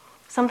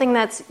 Something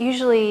that's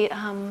usually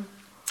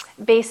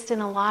based in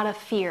a lot of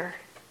fear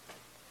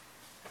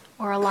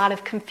or a lot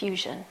of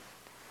confusion.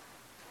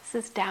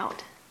 This is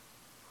doubt.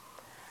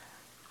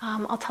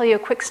 I'll tell you a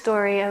quick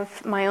story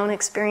of my own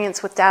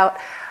experience with doubt,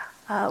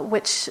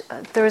 which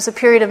there was a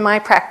period of my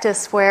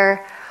practice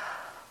where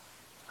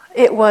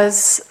it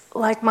was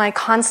like my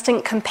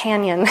constant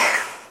companion.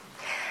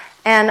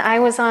 And I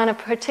was on a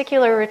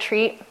particular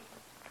retreat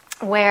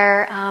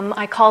where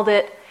I called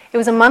it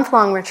was a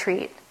month-long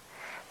retreat.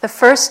 The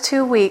first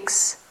 2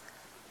 weeks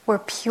were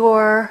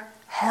pure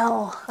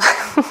hell.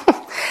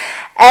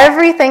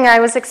 Everything I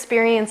was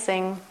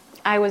experiencing,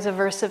 I was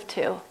aversive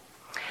to.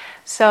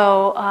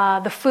 So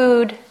the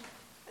food,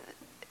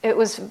 it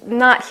was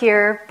not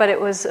here, but it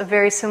was a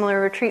very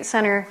similar retreat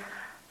center.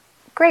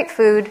 Great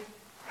food,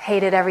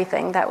 hated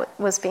everything that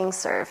was being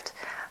served.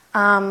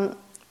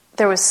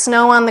 There was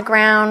snow on the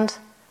ground,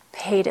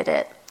 hated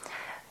it.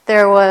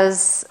 There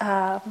was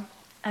a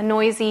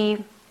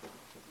noisy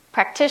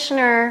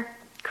practitioner,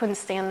 couldn't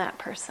stand that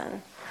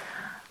person.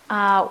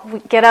 We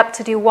get up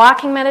to do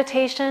walking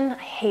meditation,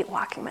 I hate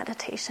walking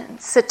meditation.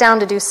 Sit down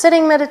to do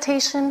sitting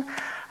meditation,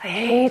 I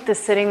hate the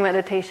sitting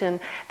meditation.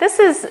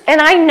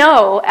 And I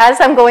know, as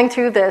I'm going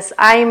through this,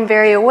 I'm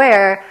very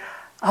aware,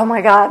 oh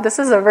my God, this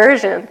is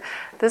aversion.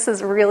 This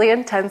is really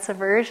intense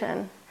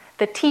aversion.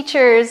 The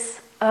teachers,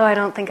 I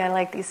don't think I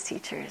like these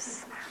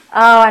teachers.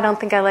 Oh, I don't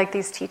think I like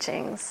these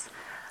teachings.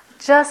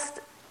 Just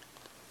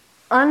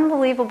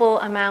unbelievable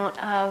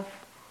amount of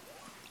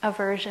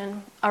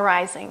aversion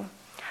arising.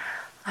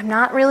 I'm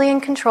not really in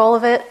control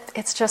of it.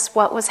 It's just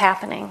what was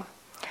happening.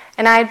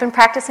 And I had been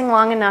practicing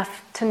long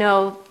enough to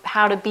know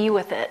how to be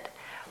with it.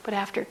 But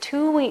after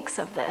 2 weeks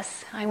of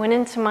this, I went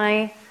into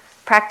my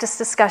practice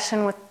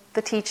discussion with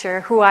the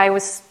teacher, who I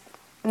was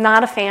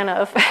not a fan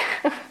of.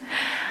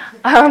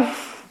 I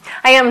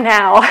am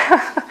now.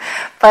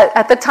 But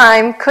at the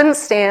time, couldn't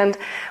stand,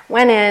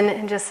 went in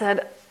and just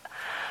said,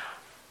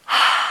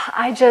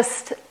 I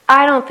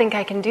don't think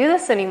I can do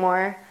this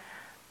anymore.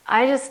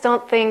 I just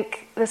don't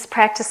think this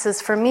practice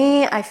is for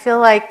me. I feel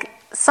like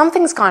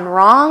something's gone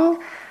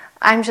wrong.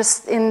 I'm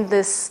just in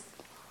this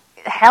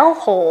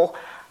hellhole,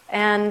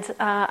 and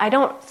I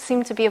don't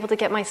seem to be able to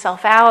get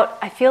myself out.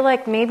 I feel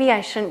like maybe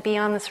I shouldn't be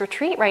on this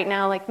retreat right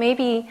now. Like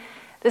maybe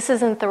this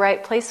isn't the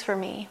right place for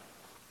me.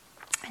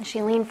 And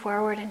she leaned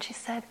forward and she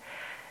said,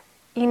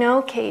 you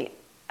know, Kate,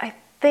 I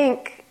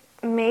think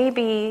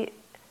maybe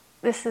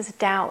this is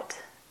doubt.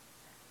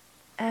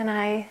 And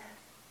I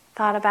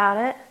thought about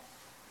it,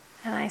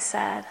 and I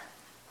said,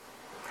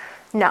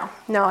 no,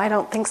 I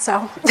don't think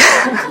so.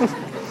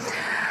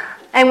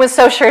 And was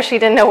so sure she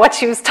didn't know what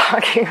she was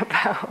talking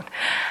about.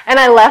 And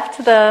I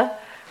left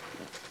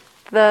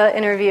the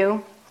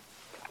interview,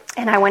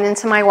 and I went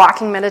into my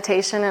walking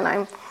meditation, and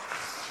I'm,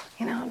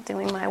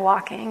 doing my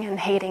walking and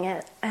hating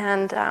it.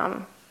 And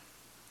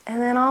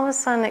then all of a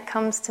sudden it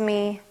comes to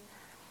me,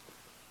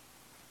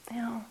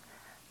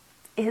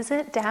 is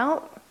it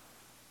doubt?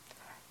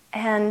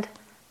 And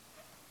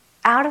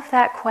out of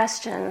that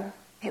question,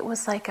 it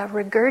was like a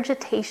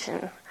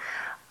regurgitation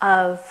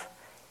of,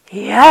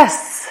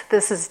 yes,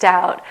 this is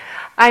doubt.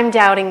 I'm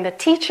doubting the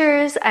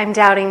teachers, I'm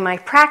doubting my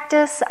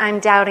practice, I'm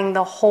doubting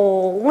the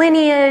whole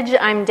lineage,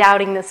 I'm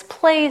doubting this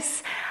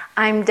place,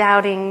 I'm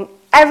doubting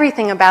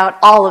everything about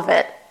all of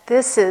it.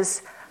 This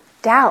is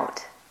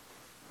doubt.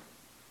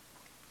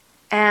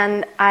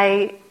 And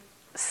I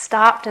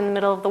stopped in the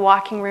middle of the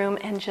walking room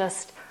and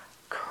just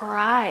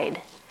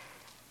cried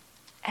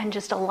and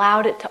just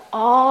allowed it to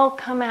all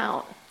come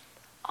out.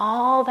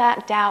 All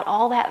that doubt,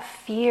 all that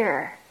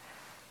fear.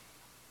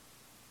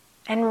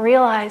 And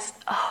realized,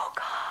 oh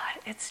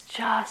God, it's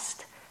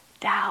just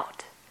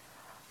doubt.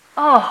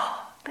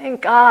 Oh,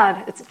 thank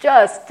God, it's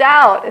just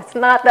doubt. It's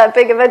not that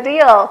big of a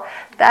deal.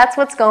 That's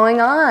what's going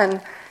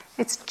on.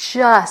 It's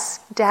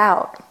just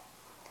doubt.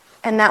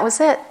 And that was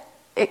it.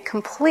 It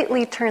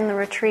completely turned the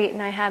retreat,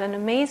 and I had an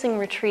amazing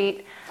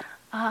retreat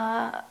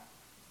from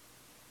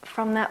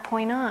that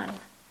point on.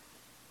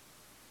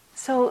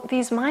 So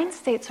these mind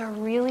states are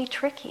really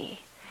tricky.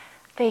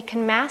 They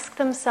can mask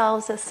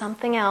themselves as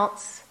something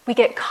else. We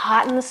get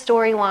caught in the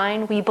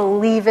storyline, we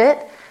believe it,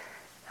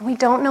 and we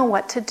don't know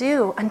what to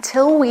do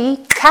until we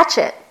catch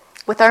it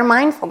with our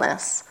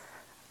mindfulness.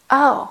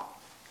 Oh,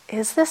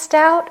 is this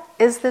doubt?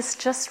 Is this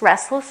just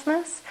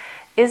restlessness?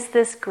 Is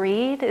this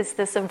greed? Is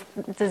this a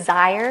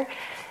desire?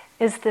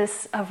 Is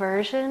this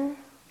aversion?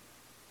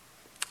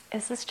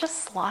 Is this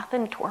just sloth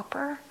and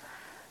torpor?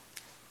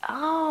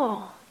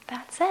 Oh,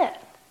 that's it.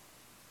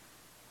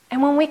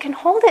 And when we can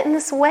hold it in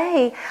this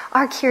way,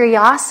 our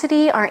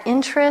curiosity, our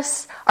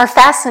interest, our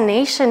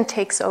fascination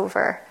takes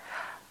over.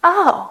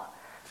 Oh,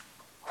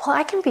 well,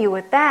 I can be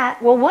with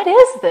that. Well, what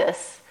is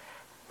this?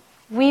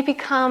 We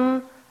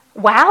become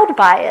wowed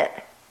by it.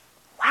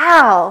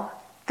 Wow,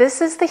 this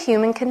is the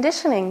human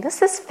conditioning.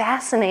 This is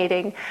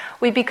fascinating.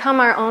 We become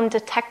our own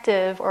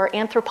detective or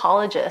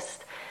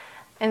anthropologist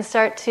and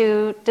start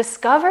to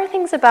discover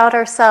things about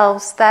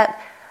ourselves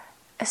that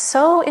is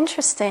so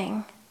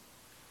interesting.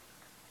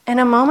 And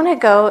a moment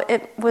ago,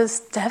 it was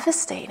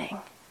devastating.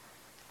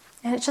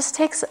 And it just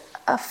takes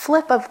a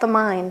flip of the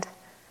mind.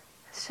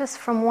 It's just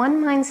from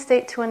one mind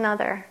state to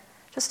another.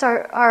 Just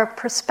our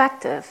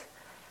perspective.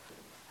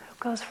 It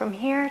goes from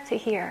here to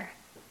here.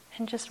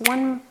 And just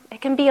one,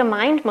 it can be a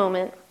mind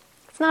moment.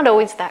 It's not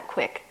always that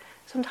quick.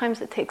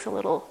 Sometimes it takes a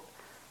little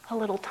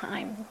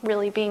time,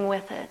 really being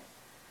with it.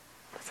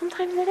 But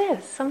sometimes it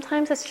is.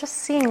 Sometimes it's just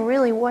seeing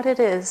really what it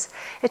is.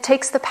 It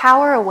takes the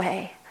power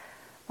away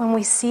when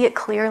we see it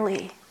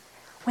clearly.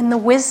 When the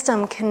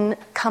wisdom can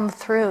come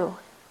through.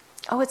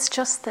 Oh, it's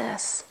just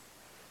this.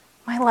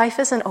 My life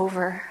isn't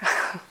over.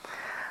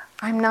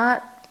 I'm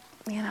not,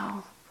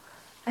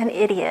 an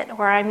idiot,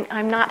 or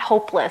I'm not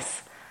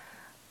hopeless.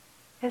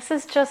 This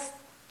is just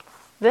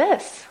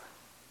this.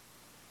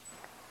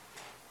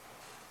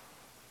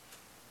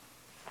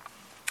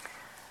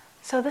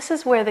 So this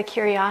is where the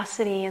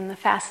curiosity and the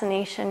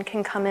fascination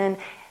can come in.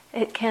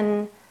 It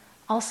can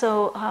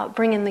also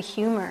bring in the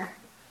humor.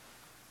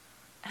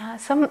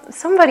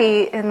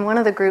 Somebody in one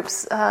of the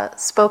groups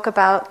spoke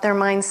about their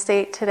mind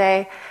state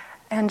today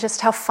and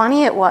just how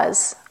funny it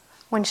was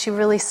when she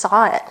really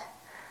saw it.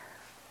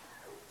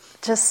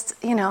 Just,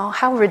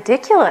 how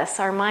ridiculous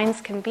our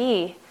minds can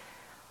be.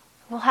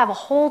 We'll have a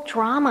whole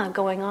drama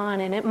going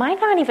on, and it might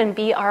not even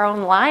be our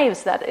own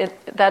lives that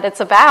it's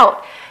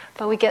about,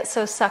 but we get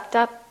so sucked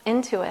up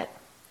into it.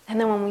 And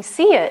then when we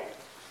see it,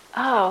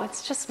 oh,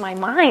 it's just my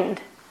mind.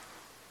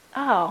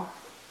 oh,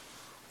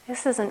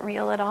 this isn't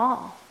real at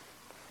all.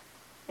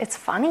 It's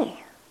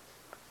funny.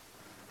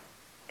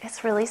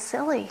 It's really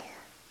silly.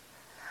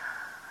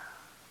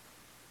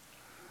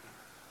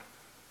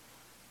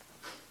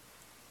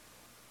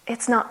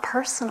 It's not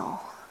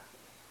personal.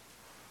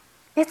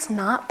 It's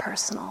not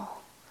personal.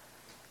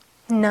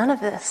 None of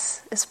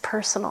this is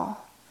personal.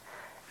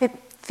 It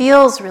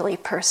feels really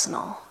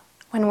personal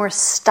when we're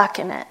stuck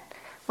in it,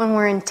 when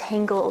we're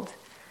entangled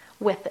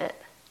with it.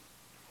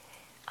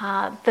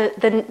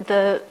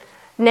 The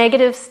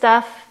negative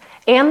stuff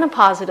and the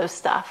positive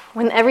stuff.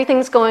 When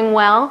everything's going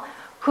well,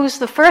 who's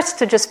the first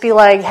to just be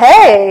like,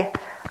 hey,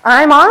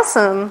 I'm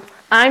awesome.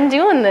 I'm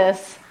doing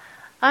this.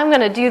 I'm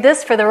going to do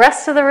this for the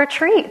rest of the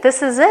retreat.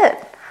 This is it.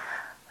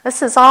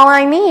 This is all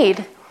I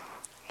need.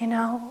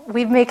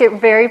 We make it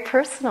very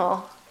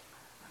personal.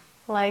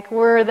 Like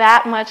we're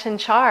that much in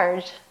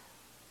charge.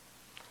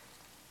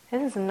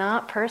 It is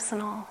not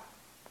personal.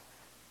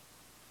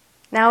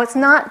 Now, it's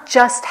not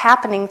just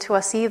happening to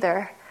us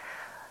either.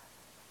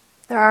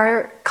 There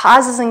are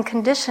causes and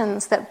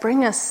conditions that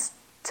bring us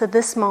to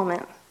this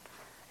moment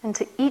and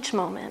to each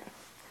moment.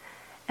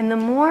 And the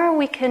more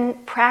we can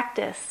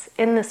practice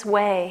in this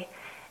way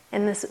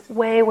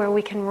where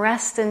we can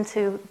rest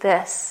into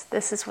this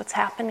is what's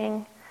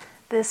happening,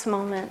 this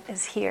moment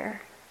is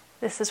here,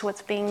 this is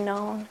what's being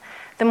known,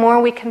 the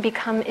more we can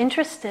become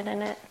interested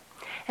in it.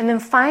 And then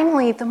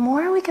finally, the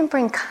more we can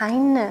bring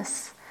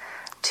kindness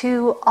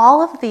to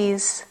all of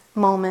these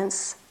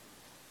moments,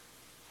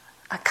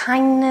 a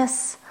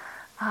kindness,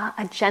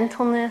 a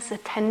gentleness, a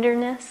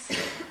tenderness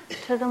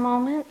to the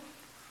moment.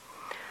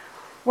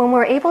 When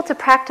we're able to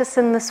practice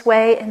in this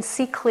way and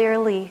see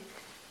clearly,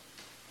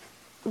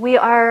 we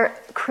are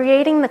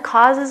creating the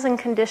causes and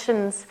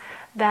conditions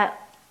that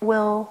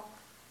will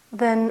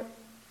then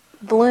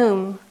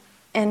bloom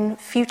in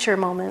future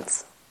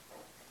moments.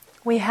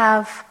 We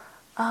have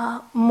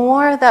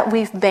more that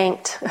we've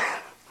banked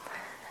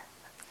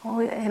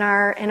in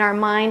our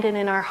mind and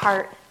in our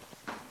heart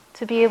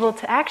to be able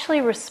to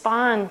actually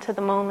respond to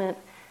the moment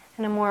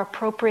in a more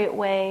appropriate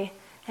way,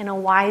 in a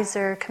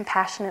wiser,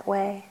 compassionate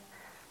way.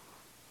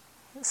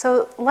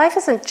 So life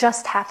isn't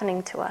just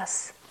happening to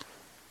us,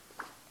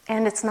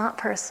 and it's not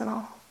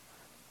personal,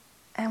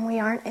 and we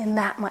aren't in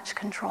that much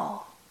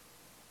control.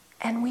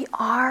 And we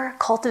are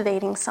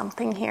cultivating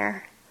something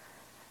here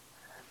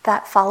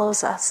that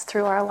follows us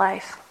through our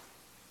life.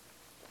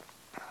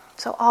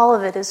 So all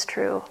of it is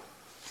true.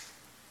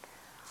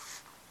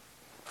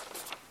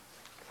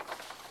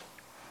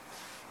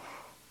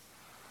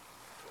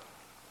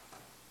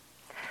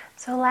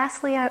 So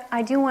lastly,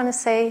 I do want to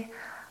say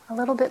a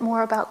little bit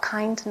more about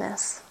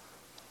kindness.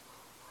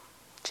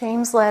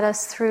 James led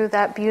us through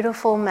that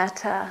beautiful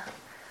metta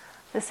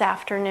this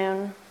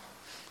afternoon.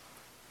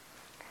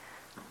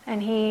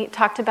 And he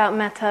talked about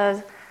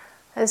metta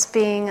as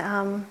being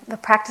the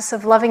practice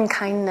of loving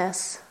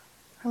kindness,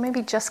 or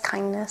maybe just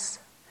kindness.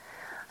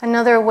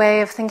 Another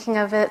way of thinking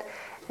of it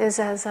is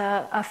as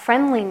a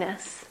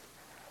friendliness.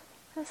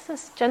 It's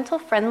this gentle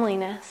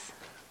friendliness.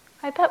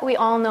 I bet we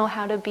all know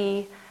how to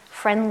be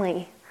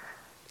friendly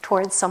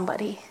towards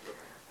somebody.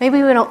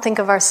 Maybe we don't think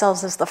of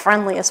ourselves as the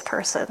friendliest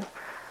person,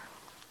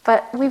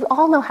 but we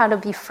all know how to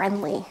be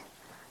friendly.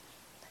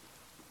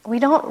 We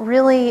don't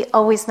really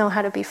always know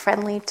how to be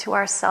friendly to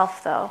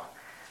ourselves, though.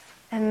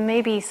 And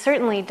maybe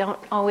certainly don't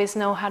always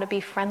know how to be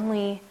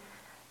friendly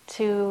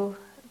to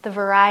the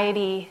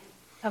variety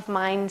of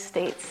mind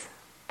states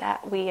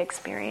that we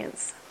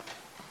experience.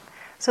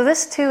 So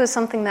this too is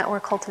something that we're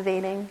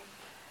cultivating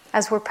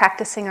as we're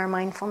practicing our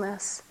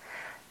mindfulness.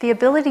 The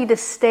ability to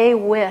stay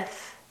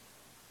with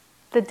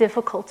the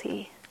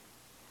difficulty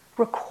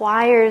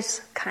requires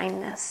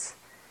kindness.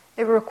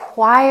 It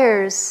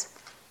requires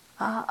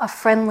a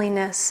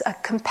friendliness, a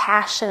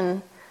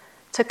compassion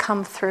to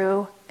come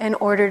through in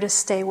order to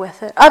stay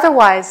with it.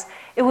 Otherwise,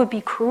 it would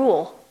be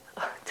cruel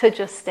to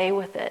just stay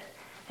with it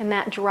in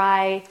that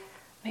dry,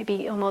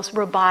 maybe almost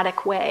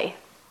robotic way.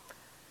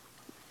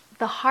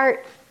 The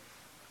heart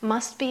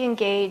must be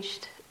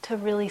engaged to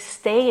really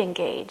stay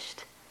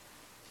engaged.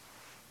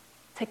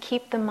 To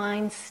keep the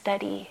mind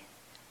steady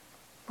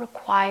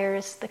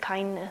requires the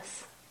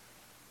kindness.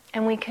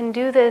 And we can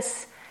do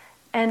this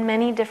in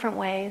many different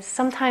ways.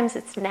 Sometimes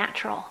it's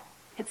natural,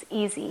 it's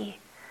easy.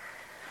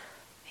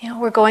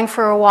 We're going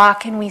for a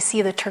walk and we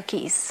see the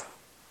turkeys,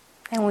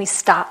 and we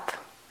stop,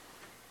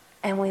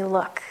 and we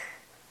look,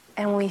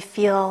 and we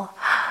feel,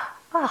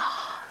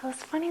 oh, those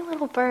funny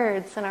little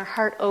birds, and our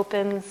heart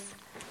opens.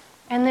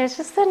 And there's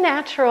just a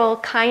natural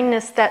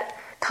kindness that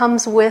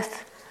comes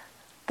with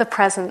the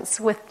presence,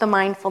 with the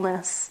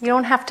mindfulness. You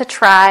don't have to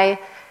try,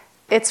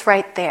 it's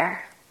right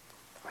there,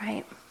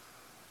 right?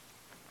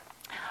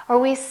 Or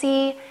we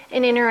see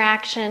an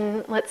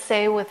interaction, let's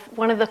say, with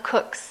one of the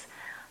cooks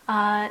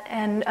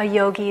and a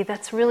yogi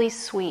that's really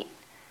sweet,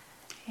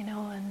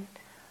 and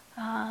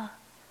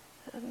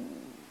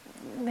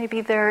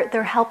maybe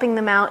they're helping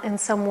them out in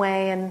some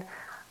way, and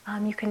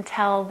you can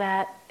tell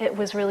that it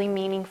was really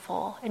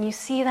meaningful. And you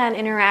see that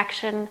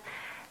interaction,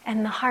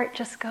 and the heart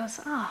just goes,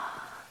 oh.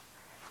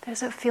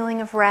 There's a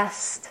feeling of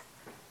rest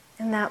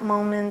in that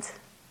moment,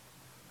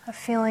 a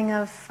feeling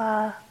of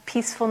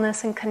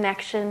peacefulness and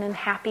connection and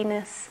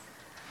happiness.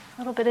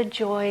 A little bit of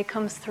joy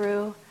comes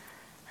through,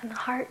 and the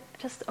heart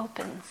just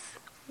opens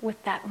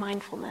with that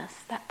mindfulness,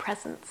 that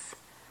presence.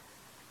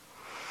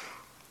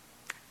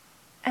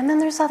 And then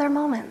there's other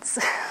moments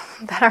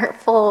that aren't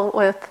full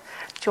with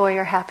joy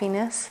or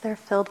happiness. They're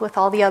filled with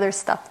all the other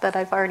stuff that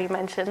I've already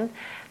mentioned,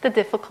 the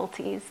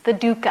difficulties, the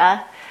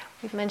dukkha.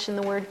 We've mentioned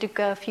the word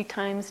dukkha a few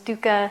times.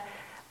 Dukkha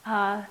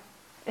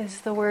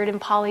is the word in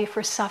Pali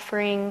for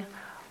suffering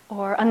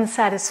or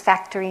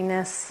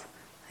unsatisfactoriness.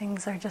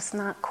 Things are just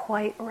not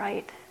quite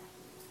right.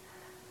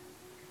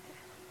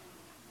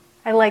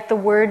 I like the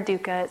word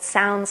dukkha. It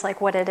sounds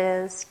like what it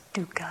is,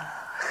 dukkha.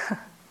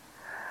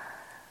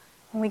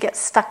 When we get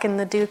stuck in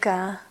the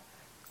dukkha,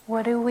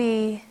 what do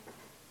we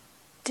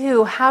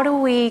do? How do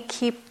we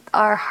keep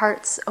our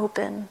hearts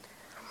open?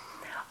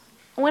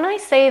 When I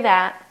say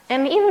that,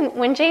 and even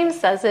when James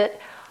says it,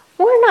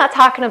 we're not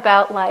talking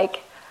about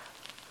like,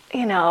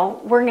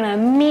 we're going to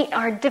meet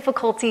our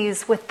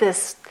difficulties with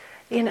this,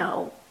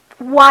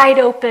 wide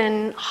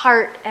open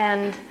heart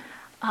and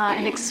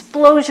an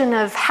explosion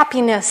of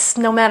happiness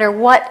no matter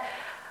what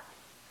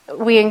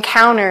we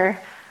encounter.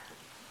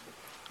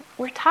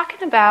 We're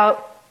talking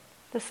about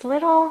this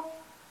little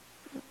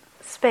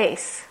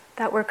space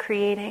that we're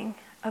creating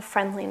of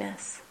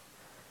friendliness.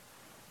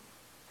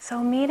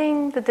 So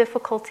meeting the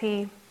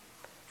difficulty,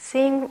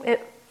 seeing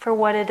it for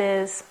what it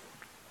is.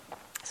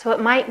 So it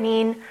might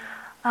mean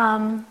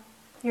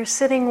you're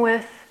sitting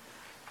with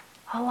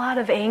a lot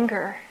of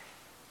anger.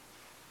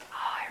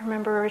 I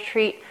remember a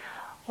retreat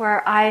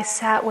where I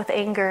sat with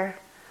anger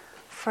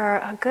for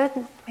a good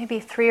maybe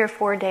 3 or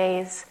 4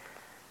 days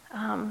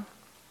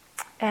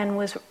and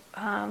was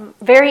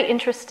very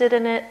interested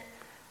in it,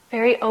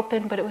 very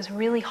open, but it was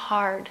really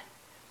hard.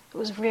 It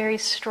was very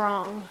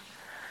strong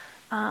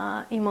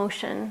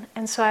emotion.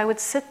 And so I would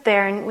sit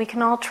there, and we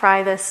can all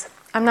try this.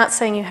 I'm not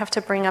saying you have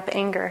to bring up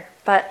anger,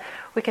 but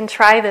we can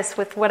try this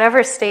with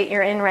whatever state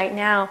you're in right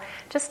now,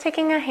 just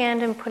taking a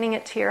hand and putting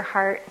it to your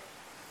heart.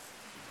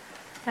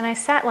 And I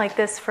sat like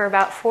this for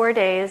about 4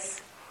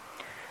 days,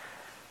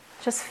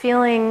 just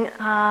feeling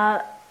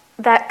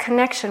that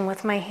connection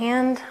with my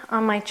hand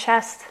on my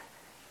chest.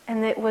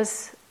 And it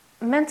was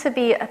meant to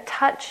be a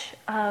touch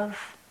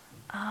of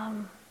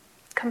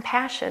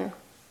compassion.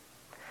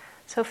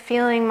 So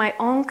feeling my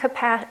own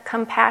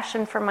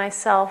compassion for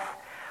myself,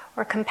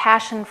 or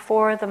compassion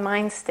for the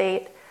mind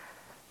state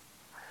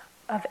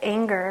of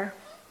anger.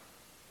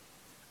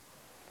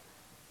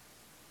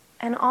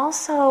 And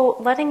also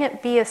letting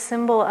it be a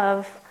symbol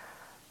of,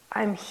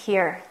 I'm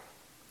here.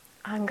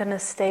 I'm going to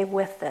stay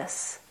with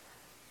this.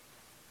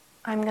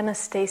 I'm going to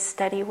stay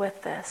steady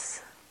with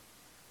this.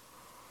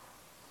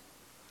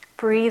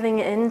 Breathing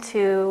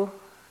into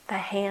the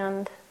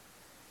hand.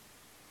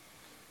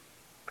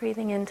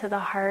 Breathing into the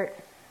heart.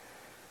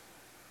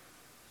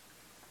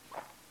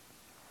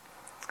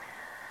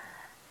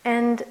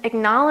 And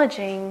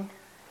acknowledging,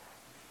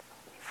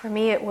 for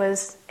me it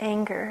was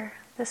anger.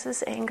 This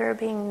is anger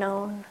being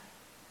known.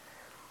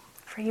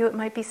 For you it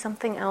might be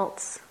something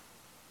else.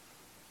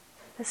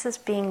 This is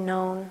being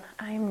known.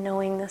 I am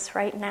knowing this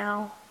right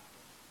now.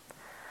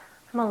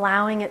 I'm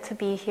allowing it to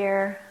be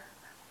here.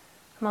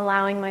 I'm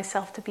allowing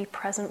myself to be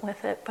present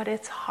with it, but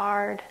it's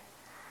hard.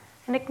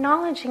 And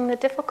acknowledging the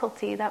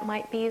difficulty that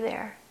might be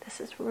there. This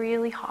is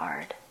really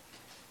hard.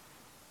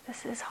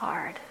 This is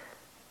hard.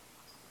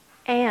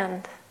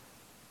 And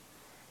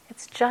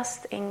it's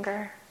just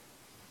anger.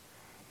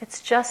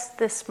 It's just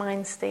this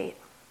mind state.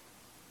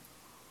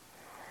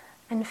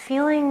 And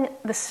feeling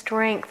the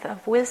strength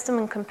of wisdom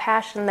and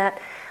compassion that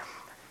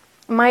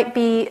might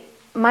be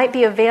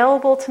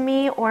available to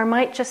me, or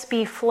might just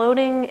be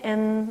floating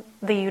in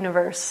the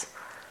universe.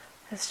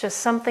 It's just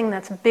something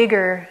that's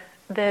bigger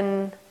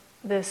than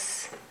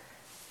this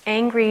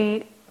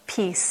angry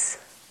peace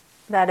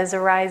that is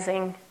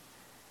arising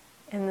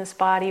in this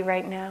body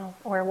right now,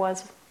 or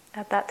was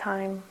at that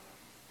time.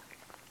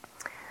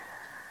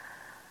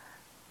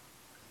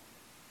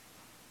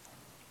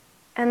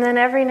 And then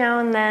every now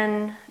and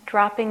then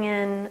dropping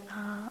in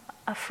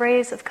a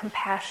phrase of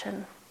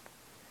compassion,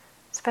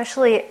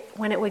 especially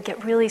when it would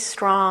get really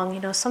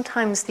strong.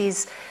 Sometimes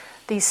these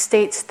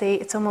states,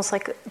 it's almost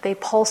like they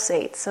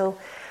pulsate. So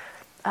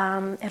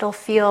it'll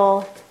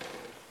feel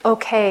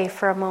okay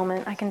for a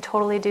moment. I can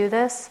totally do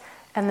this.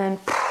 And then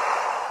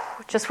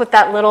just with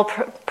that little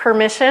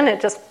permission, it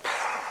just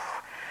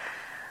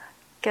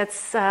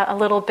gets a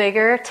little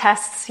bigger,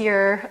 tests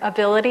your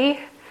ability,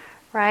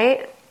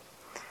 right?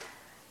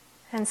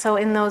 And so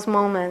in those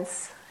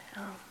moments,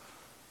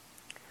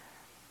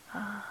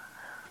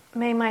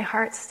 may my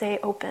heart stay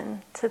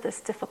open to this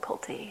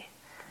difficulty.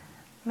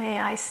 May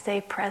I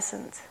stay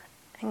present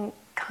and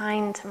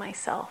kind to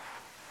myself.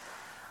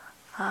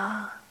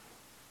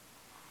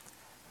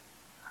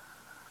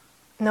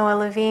 Noah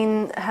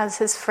Levine has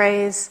his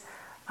phrase,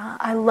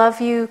 I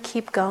love you,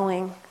 keep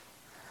going.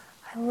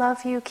 I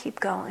love you, keep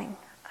going.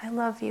 I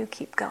love you,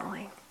 keep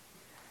going.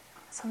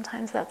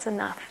 Sometimes that's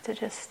enough to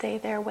just stay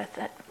there with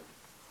it.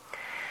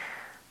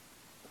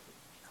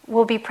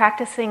 We'll be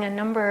practicing a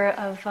number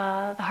of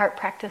the heart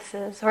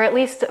practices, or at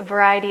least a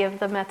variety of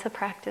the metta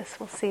practice,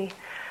 we'll see.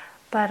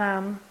 But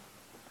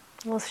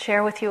we'll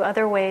share with you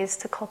other ways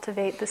to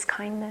cultivate this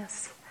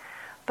kindness.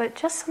 But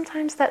just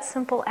sometimes that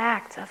simple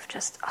act of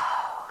just,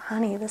 oh,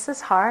 honey, this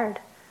is hard.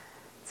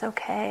 It's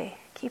okay.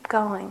 Keep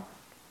going.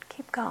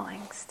 Keep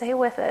going. Stay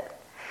with it.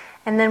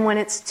 And then when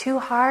it's too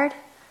hard,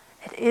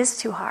 it is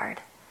too hard.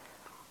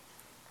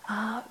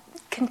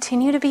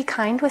 Continue to be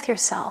kind with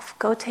yourself.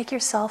 Go take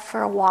yourself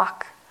for a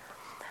walk.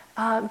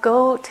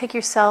 Go take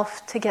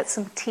yourself to get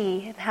some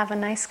tea and have a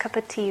nice cup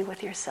of tea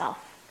with yourself.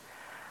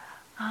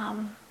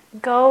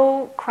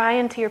 Go cry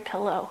into your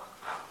pillow.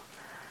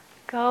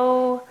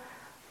 Go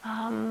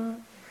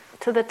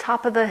to the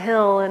top of the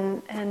hill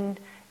and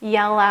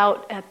yell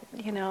out at,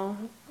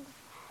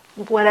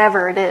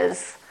 whatever it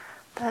is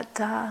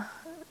that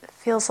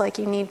feels like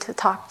you need to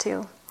talk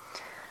to.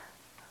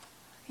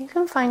 You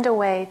can find a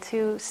way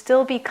to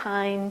still be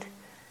kind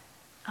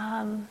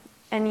and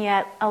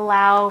yet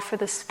allow for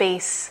the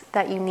space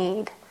that you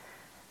need.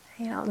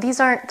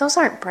 Those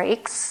aren't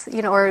breaks,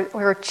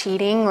 or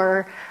cheating,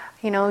 or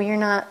you're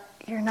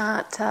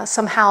not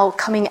somehow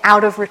coming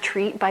out of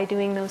retreat by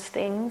doing those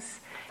things.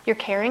 You're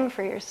caring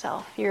for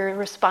yourself. You're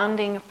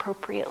responding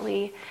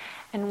appropriately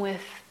and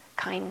with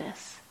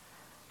kindness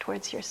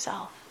towards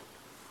yourself.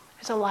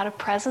 There's a lot of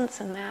presence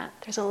in that.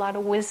 There's a lot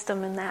of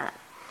wisdom in that.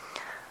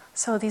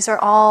 So these are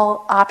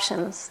all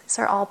options. These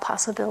are all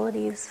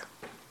possibilities.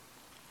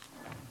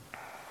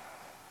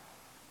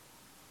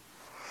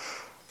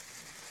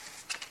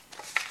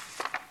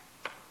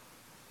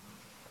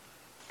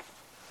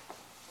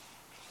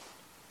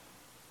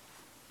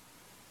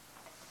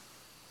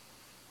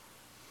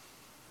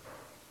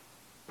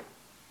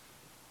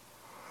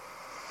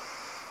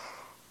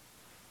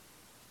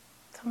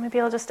 So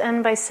maybe I'll just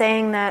end by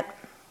saying that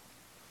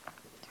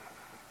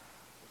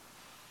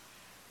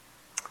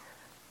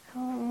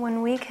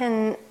when we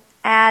can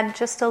add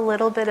just a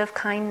little bit of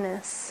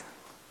kindness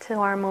to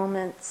our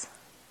moments,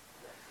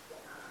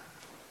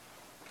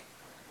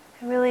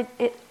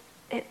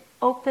 it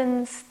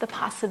opens the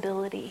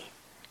possibility,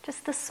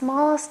 just the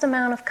smallest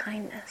amount of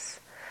kindness.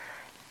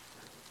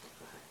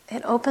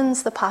 It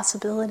opens the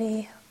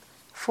possibility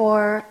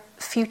for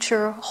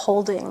future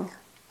holding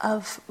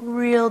of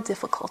real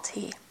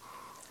difficulty.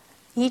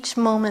 Each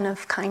moment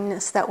of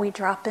kindness that we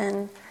drop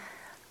in,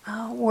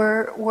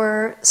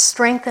 we're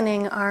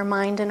strengthening our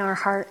mind and our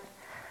heart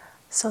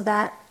so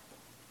that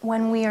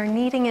when we are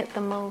needing it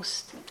the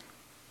most,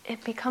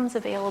 it becomes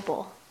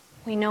available.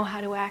 We know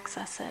how to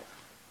access it.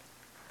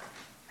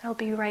 It'll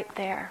be right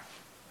there.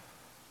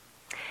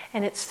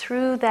 And it's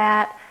through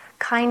that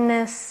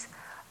kindness,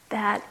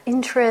 that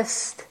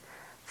interest,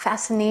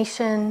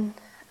 fascination,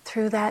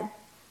 through that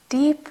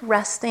deep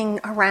resting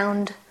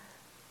around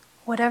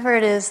whatever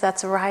it is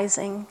that's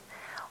arising,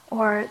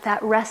 or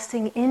that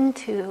resting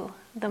into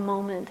the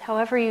moment,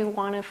 however you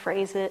want to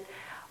phrase it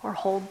or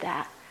hold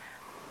that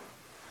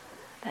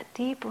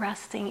deep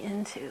resting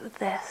into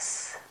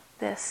this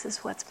is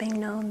what's being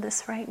known,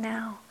 this right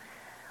now.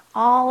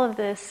 All of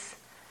this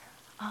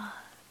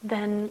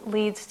then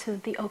leads to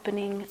the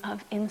opening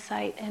of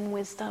insight and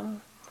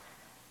wisdom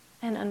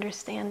and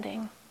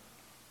understanding.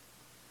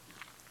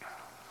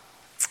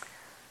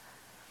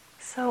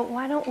 So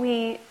why don't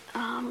we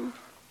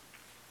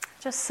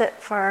just sit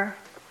for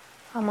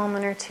a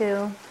moment or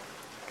two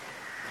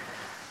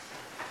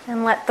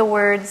and let the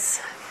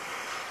words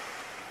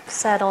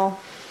settle.